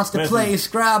 He wants to play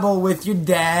Scrabble with your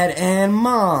dad and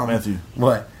mom. Matthew.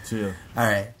 What? Chill. All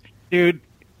right. Dude,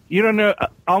 you don't know,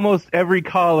 almost every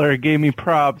caller gave me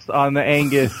props on the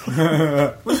Angus.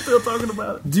 We're still talking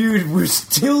about it. Dude, we're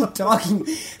still talking.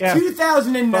 Yeah.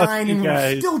 2009 and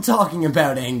we're still talking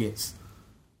about Angus.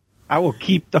 I will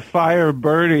keep the fire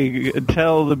burning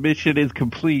until the mission is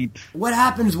complete. What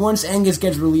happens once Angus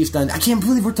gets released on... I can't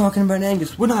believe we're talking about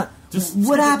Angus. We're not...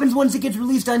 What happens once it gets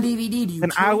released on DVD? Do you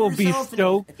and I will be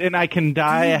stoked and I can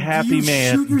die a happy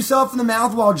man. Shoot yourself in the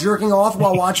mouth while jerking off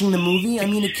while watching the movie? I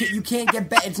mean, you can't get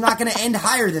back. It's not going to end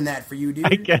higher than that for you, dude.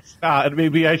 I guess not.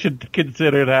 Maybe I should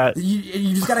consider that.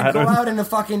 You just got to go out and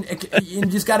you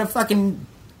just got to fucking...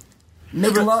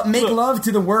 Make love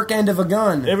to the work end of a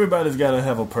gun. Everybody's got to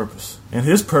have a purpose. And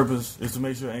his purpose is to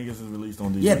make sure Angus is released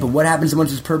on DVD. Yeah, but what happens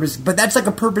once his purpose... But that's like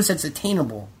a purpose that's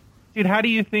attainable. Dude, how do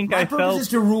you think My purpose is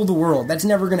to rule the world. That's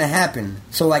never going to happen.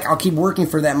 So, like, I'll keep working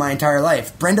for that my entire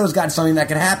life. Brendo's got something that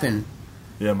could happen.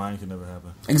 Yeah, mine can never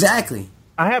happen. Exactly.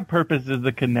 I have purposes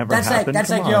that can never happen. That's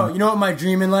like, yo, you know what my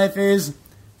dream in life is?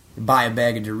 Buy a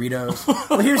bag of Doritos.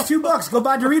 Well, here's $2. Go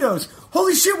buy Doritos.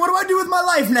 Holy shit, what do I do with my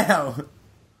life now?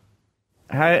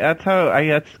 That's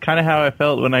kind of how I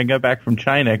felt when I got back from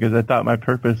China, because I thought my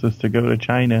purpose was to go to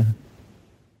China.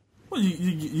 Well,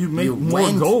 you make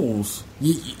more goals.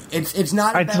 It's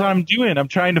not. That's what I'm doing. I'm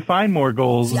trying to find more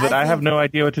goals, but I have no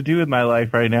idea what to do with my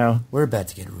life right now. We're about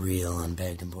to get real on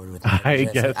Bagged and Boarded with I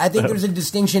guess. I think there's a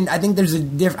distinction. I think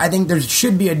there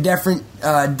should be a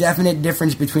definite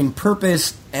difference between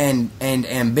purpose and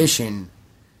ambition.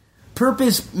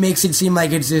 Purpose makes it seem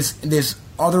like it's this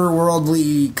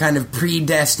otherworldly kind of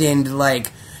predestined,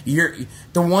 like you're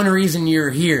the one reason you're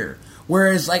here.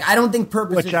 Whereas, like, I don't think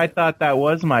purpose... Which I thought that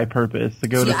was my purpose, to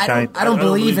go to China. I don't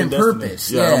believe in purpose.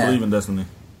 Yeah, I don't believe in destiny.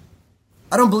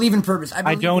 I don't believe in purpose.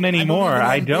 I don't anymore.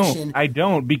 I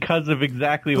don't, because of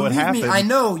exactly what happened. Me, I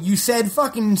know. You said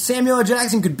fucking Samuel L.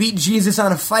 Jackson could beat Jesus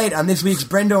on a fight on this week's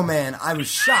Brendo Man. I was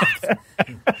shocked.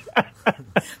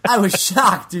 I was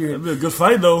shocked, dude. That'd be a good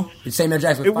fight, though. Samuel L.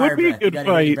 Jackson with fire breath. It would be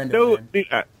a good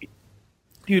fight.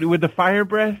 Dude, with the fire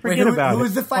breath, forget about it. Who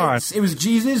was the fight? It was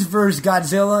Jesus versus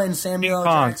Godzilla and Samuel L.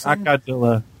 Jackson? King Kong, not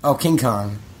Godzilla. Oh, King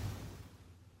Kong.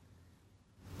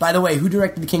 By the way, who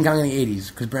directed the King Kong in the 80s?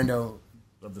 Because Brendo...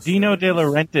 Dino De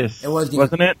Laurentiis. It was Dino.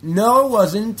 Wasn't it? No, it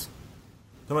wasn't.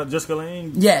 Talking about Jessica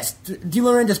Lange? Yes. De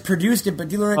Laurentiis produced it, but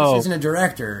De Laurentiis isn't a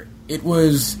director. It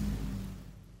was...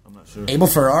 I'm not sure. Abel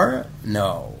Ferrara?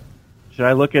 No. Should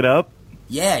I look it up?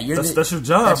 Yeah, that's your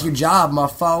job. That's your job, my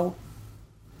foe.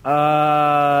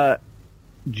 John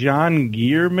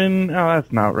Gearman? Oh,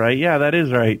 that's not right. Yeah, that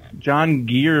is right. John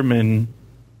Gearman.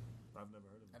 I've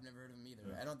never heard of him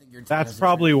either. I don't think you're... That's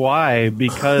probably why,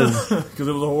 because... Because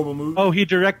it was a horrible movie? Oh, he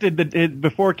directed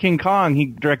before King Kong, he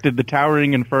directed The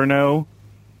Towering Inferno.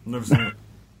 Never seen it.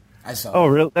 I saw it. Oh,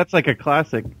 really? That's like a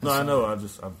classic. No, I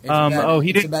know.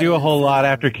 He didn't do a whole lot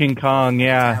after King Kong,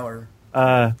 yeah.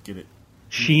 Get it.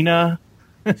 Sheena.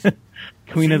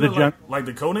 Queen of the Jungle. Like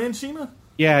the Conan Sheena?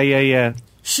 Yeah.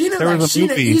 Sheena, like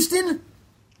Sheena Easton?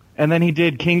 And then he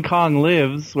did King Kong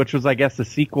Lives, which was, I guess, a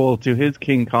sequel to his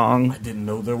King Kong. I didn't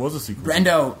know there was a sequel.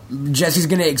 Brendo, Jesse's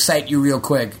going to excite you real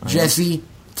quick. Jesse,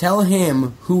 Tell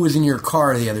him who was in your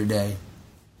car the other day.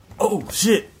 Oh,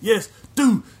 shit. Yes.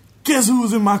 Dude, guess who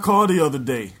was in my car the other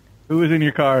day? Who was in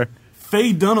your car?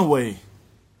 Faye Dunaway.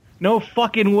 No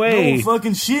fucking way. No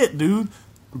fucking shit, dude.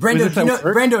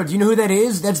 Brendo, do you know who that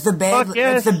is? That's the bad.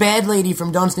 That's the bad lady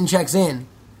from Dunstan Checks In.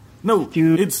 No,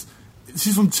 dude,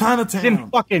 she's from Chinatown. She's in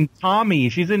fucking Tommy.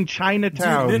 She's in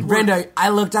Chinatown. Dude, Brenda, I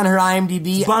looked on her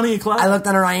IMDb. Bonnie and Clyde. I looked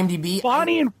on her IMDb.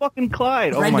 Bonnie and fucking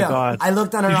Clyde. Brenda, oh my god. I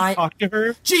looked on her IMDb. Talk to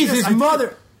her. Jesus,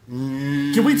 mother.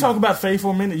 Can we talk about Faye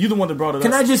for a minute? You're the one that brought it up.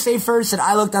 Can I just say first that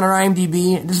I looked on her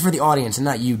IMDb? This is for the audience and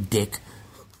not you, dick.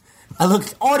 I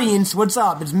looked, audience, what's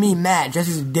up? It's me, Matt.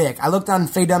 Jesse's a dick. I looked on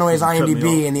Faye Dunaway's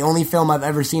IMDb, and the only film I've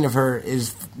ever seen of her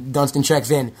is Dunstan Checks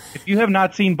In. If you have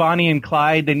not seen Bonnie and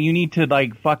Clyde, then you need to,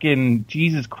 like, fucking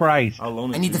Jesus Christ. I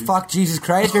need to fuck Jesus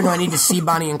Christ, or do I need to see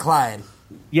Bonnie and Clyde?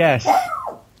 Yes.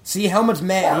 See, Helmut's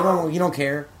mad. You don't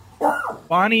care.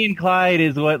 Bonnie and Clyde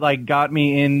is what, like, got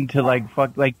me into, like,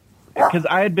 fuck, like, because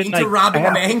I had been, into robbing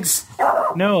banks?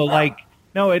 No, like...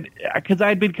 No, because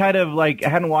I'd been kind of like I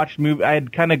hadn't watched movie. I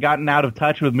had kind of gotten out of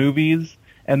touch with movies,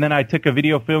 and then I took a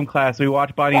video film class. We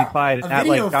watched Bonnie and Clyde, and that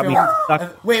like got me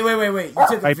stuck. Wait! You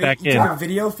took a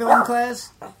video film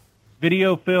class?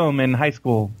 Video film in high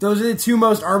school. Those are the two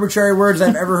most arbitrary words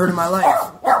I've ever heard in my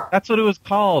life. That's what it was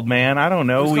called, man. I don't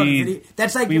know.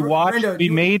 That's like we watched. Brendo, we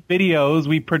made videos.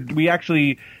 We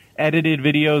actually edited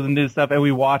videos and did stuff, and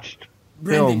we watched.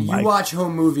 Brendan, film, you watch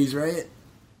home movies, right?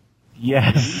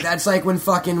 Yes. That's like when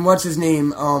fucking what's his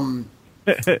name? Who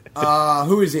is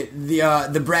it?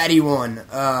 The bratty one.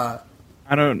 I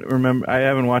don't remember. I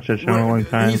haven't watched that show in a long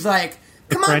time. He's like,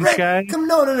 come the on, French guy. Come,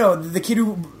 no. The kid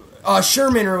who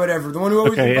Sherman or whatever, the one who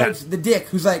always invites the dick,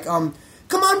 who's like, come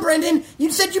on, Brendan,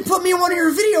 you said you put me in one of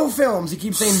your video films. He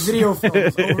keeps saying video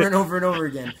films over and over and over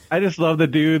again. I just love the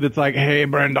dude that's like, hey,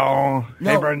 Brendan. No.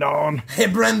 Hey, Brendan. Hey,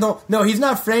 Brendan. No, he's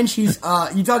not French. He's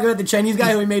you talking about the Chinese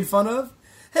guy who we made fun of?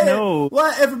 Hey, no.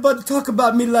 Why everybody talk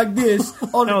about me like this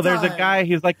all the time? No, there's a guy,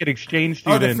 he's like an exchange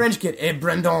student. Oh, the French kid. Hey,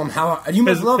 Brendan, you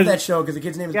must love that show because the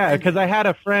kid's name is Yeah, because I had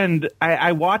a friend,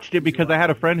 I watched it because I had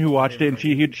a friend who watched it,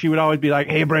 and she would always be like,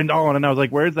 hey, Brendan, and I was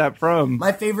like, where's that from?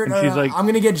 My favorite, she's like, I'm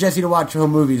going to get Jesse to watch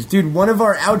home movies. Dude, one of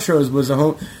our outros was a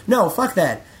home... No, fuck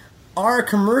that. Our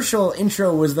commercial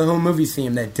intro was the home movies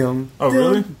theme, that dum. Oh,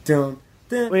 really?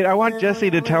 Wait, I want Jesse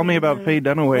to tell me about Faye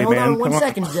Dunaway, man. Hold on one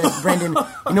second, Brendan.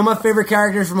 You know my favorite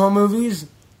characters from home movies?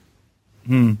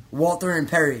 Walter and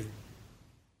Perry.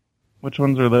 Which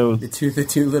ones are those? The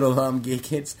two little gay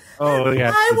kids. Oh,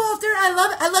 yeah. Hi, Walter.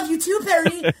 I love you too,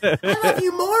 Perry. I love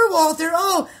you more, Walter.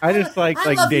 Oh, I just like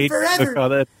Dane Cook. Oh,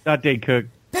 that's not Dane Cook.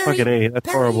 Perry, fucking A.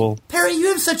 That's horrible. Perry, you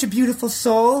have such a beautiful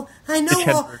soul. I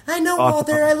know,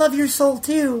 Walter. I love your soul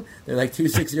too. They're like 2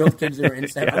 6-year-old kids that are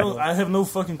inseparable. I have no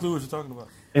fucking clue what you're talking about.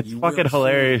 It's fucking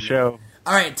hilarious show.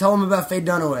 All right, tell them about Faye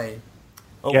Dunaway.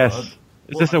 Oh, yes.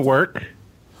 Is this a work?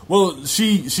 Well,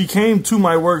 she came to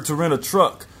my work to rent a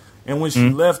truck, and when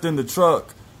she left in the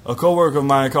truck, a coworker of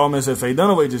mine called me and said, Faye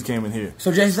Dunaway just came in here.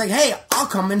 So Jesse's like, hey, I'll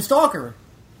come and stalk her.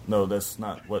 No, that's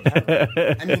not what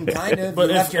happened. I mean, kind of. But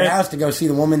you left your house to go see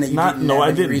the woman that you didn't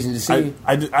have any reason to see.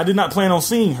 I did not plan on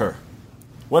seeing her.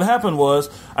 What happened was,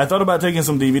 I thought about taking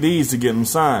some DVDs to get them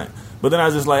signed. But then I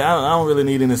was just like, I don't really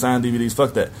need any signed DVDs.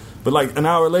 Fuck that. But like an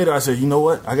hour later, I said, you know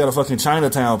what? I got a fucking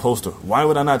Chinatown poster. Why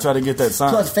would I not try to get that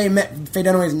signed? Plus, Faye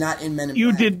Dunaway's not in Men in Black.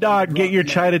 You did not get your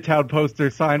Chinatown poster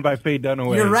signed by Faye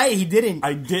Dunaway. You're right, he didn't.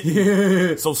 I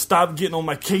didn't. So stop getting on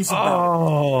my case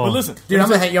about it. But listen. Dude, I'm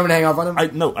going to hang up on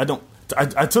him? No, I don't.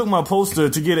 I took my poster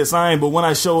to get it signed, but when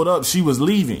I showed up, she was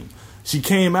leaving. She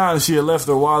came out and she had left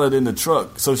her wallet in the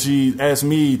truck. So she asked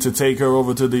me to take her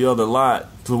over to the other lot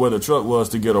to where the truck was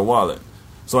to get her wallet.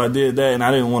 So I did that, and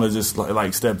I didn't want to just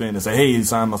like step in and say, hey,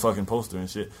 sign my fucking poster and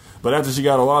shit. But after she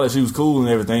got her wallet, she was cool and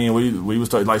everything, and we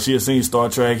was like, she had seen Star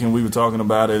Trek, and we were talking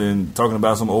about it and talking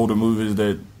about some older movies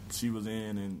that she was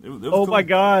in, and it was cool. My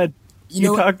God.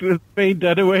 You talked with Faye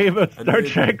Dunaway about Star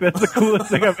Trek. That's the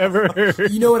coolest thing I've ever heard.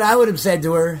 You know what I would have said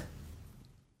to her?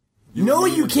 No,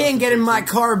 you can't get in my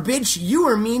car, bitch. You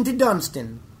were mean to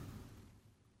Dunstan.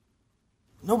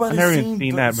 Nobody's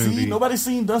seen that movie. Nobody's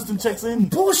seen Dunstan Checks In.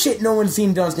 Bullshit, no one's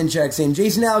seen Dunstan Checks In.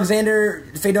 Jason Alexander,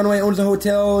 Faye Dunaway owns a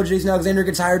hotel. Jason Alexander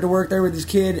gets hired to work there with his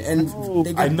kid, and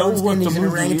they get I know Dunstan, what the he's an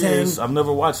movie orangutan. is. I've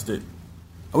never watched it.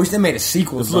 I wish they made a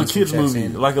sequel to It's a little kids movie,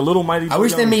 like a Little Mighty. I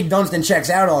wish they made Dunstan Checks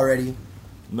Out already.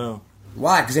 No.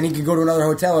 Why? Because then he could go to another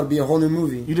hotel. It'd be a whole new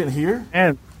movie. You didn't hear?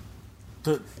 And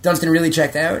Dunstan really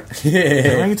checked out.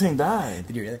 The orangutan died.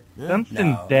 Did you really? Yeah.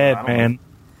 Dunstan's dead, man.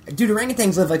 Dude,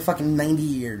 orangutans live like fucking 90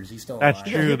 years. He's still alive. That's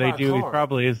true. They do. He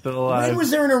probably is still alive. When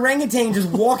was there an orangutan just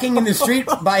walking in the street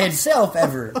by itself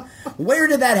ever? Where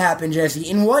did that happen, Jesse?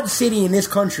 In what city in this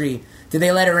country did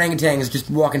they let orangutans just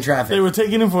walk in traffic? They were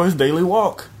taking him for his daily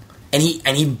walk. And you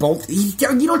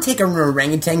don't take an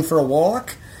orangutan for a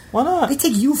walk. Why not? They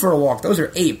take you for a walk. Those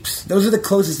are apes. Those are the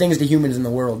closest things to humans in the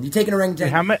world. You take an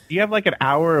orangutan. You have like an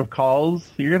hour of calls.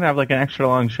 You're gonna have like an extra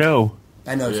long show.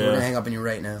 I know. So we're gonna hang up on you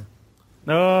right now.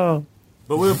 No.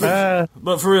 But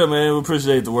but for real, man, we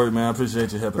appreciate the work, man. I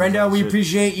appreciate you helping. Brenda, we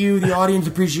appreciate you. The audience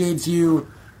appreciates you.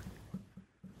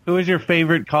 Who is your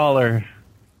favorite caller?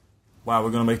 Wow,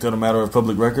 we're gonna make that a matter of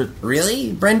public record.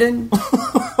 Really, Brendan?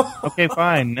 Okay,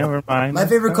 fine. Never mind. My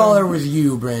favorite caller was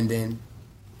you, Brendan.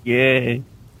 Yeah.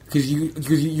 Because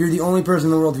you're the only person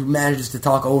in the world who manages to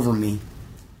talk over me.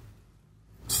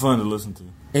 It's fun to listen to.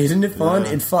 Isn't it fun?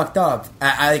 Yeah. It's fucked up.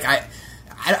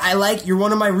 I like, you're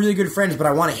one of my really good friends, but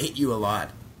I want to hit you a lot.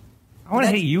 I want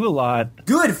to hit you a lot.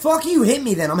 Good, fuck you, hit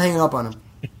me then. I'm hanging up on him.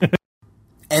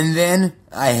 And then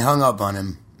I hung up on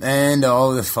him. And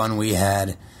all the fun we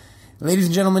had. Ladies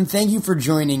and gentlemen, thank you for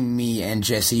joining me and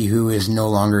Jesse, who is no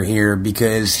longer here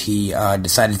because he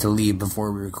decided to leave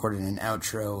before we recorded an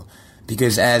outro.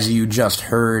 Because as you just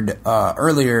heard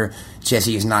earlier,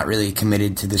 Jesse is not really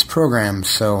committed to this program,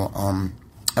 so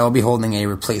I will be holding a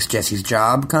Replace Jesse's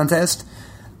Job contest.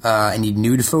 I need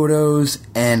nude photos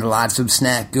and lots of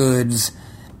snack goods,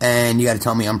 and you gotta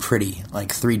tell me I'm pretty,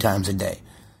 like 3 times a day.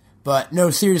 But no,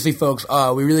 seriously, folks,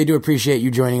 we really do appreciate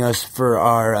you joining us for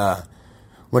our,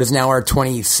 what is now our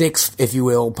 26th, if you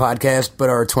will, podcast, but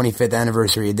our 25th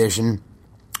anniversary edition.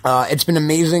 It's been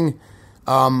amazing.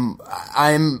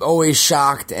 I'm always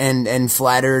shocked and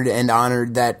flattered and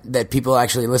honored that people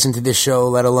actually listen to this show,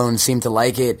 let alone seem to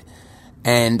like it.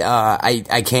 And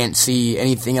I can't see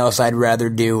anything else I'd rather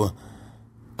do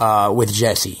with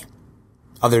Jesse,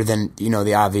 other than, you know,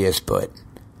 the obvious. But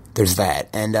there's that.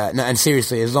 And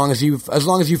seriously, as long as you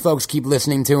folks keep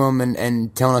listening to him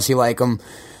and telling us you like him,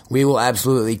 we will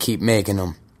absolutely keep making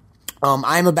them.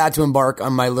 I'm about to embark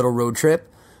on my little road trip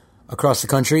across the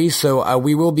country, so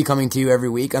we will be coming to you every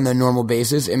week on the normal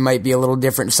basis. It might be a little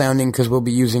different sounding because we'll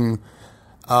be using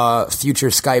future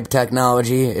Skype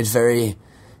technology. It's very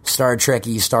Star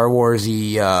Trek-y, Star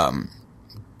Wars-y,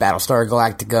 Battlestar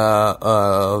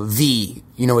Galactica, V,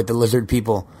 you know, with the lizard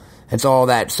people. It's all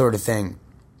that sort of thing.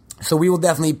 So we will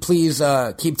definitely, please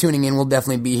keep tuning in. We'll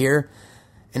definitely be here.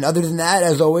 And other than that,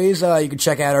 as always, you can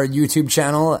check out our YouTube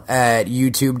channel at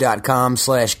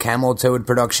youtube.com/Camel Toad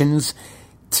Productions,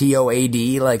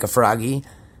 TOAD, like a froggy,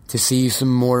 to see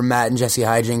some more Matt and Jesse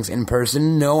hijinks in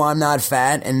person. No, I'm not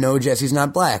fat, and no, Jesse's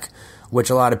not black, which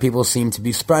a lot of people seem to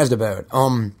be surprised about.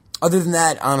 Other than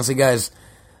that, honestly, guys,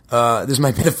 this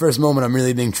might be the first moment I'm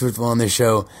really being truthful on this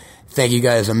show. Thank you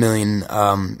guys a million.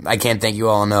 I can't thank you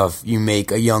all enough. You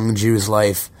make a young Jew's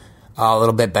life a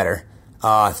little bit better.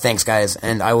 Thanks, guys,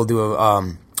 and I will do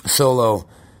a solo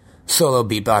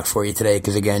beatbox for you today,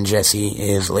 because, again, Jesse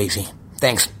is lazy.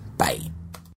 Thanks. Bye.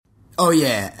 Oh,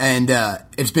 yeah, and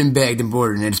it's been bagged and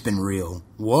boarded, and it's been real.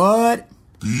 What?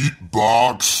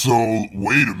 Beatbox, so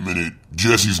wait a minute,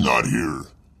 Jesse's not here.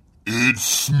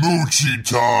 It's Smoochie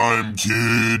time,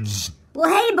 kids.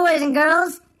 Well, hey, boys and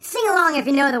girls, sing along if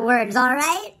you know the words,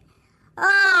 alright?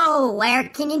 Oh, where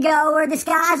can you go where the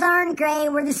skies aren't gray,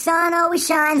 where the sun always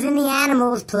shines and the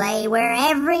animals play, where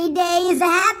every day is a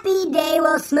happy day?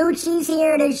 Well, Smoochie's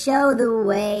here to show the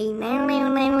way.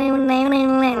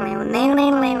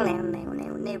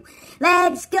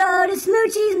 Let's go to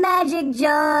Smoochie's magic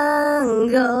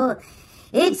jungle.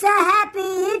 It's a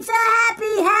happy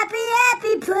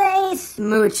place.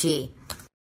 Smoochie.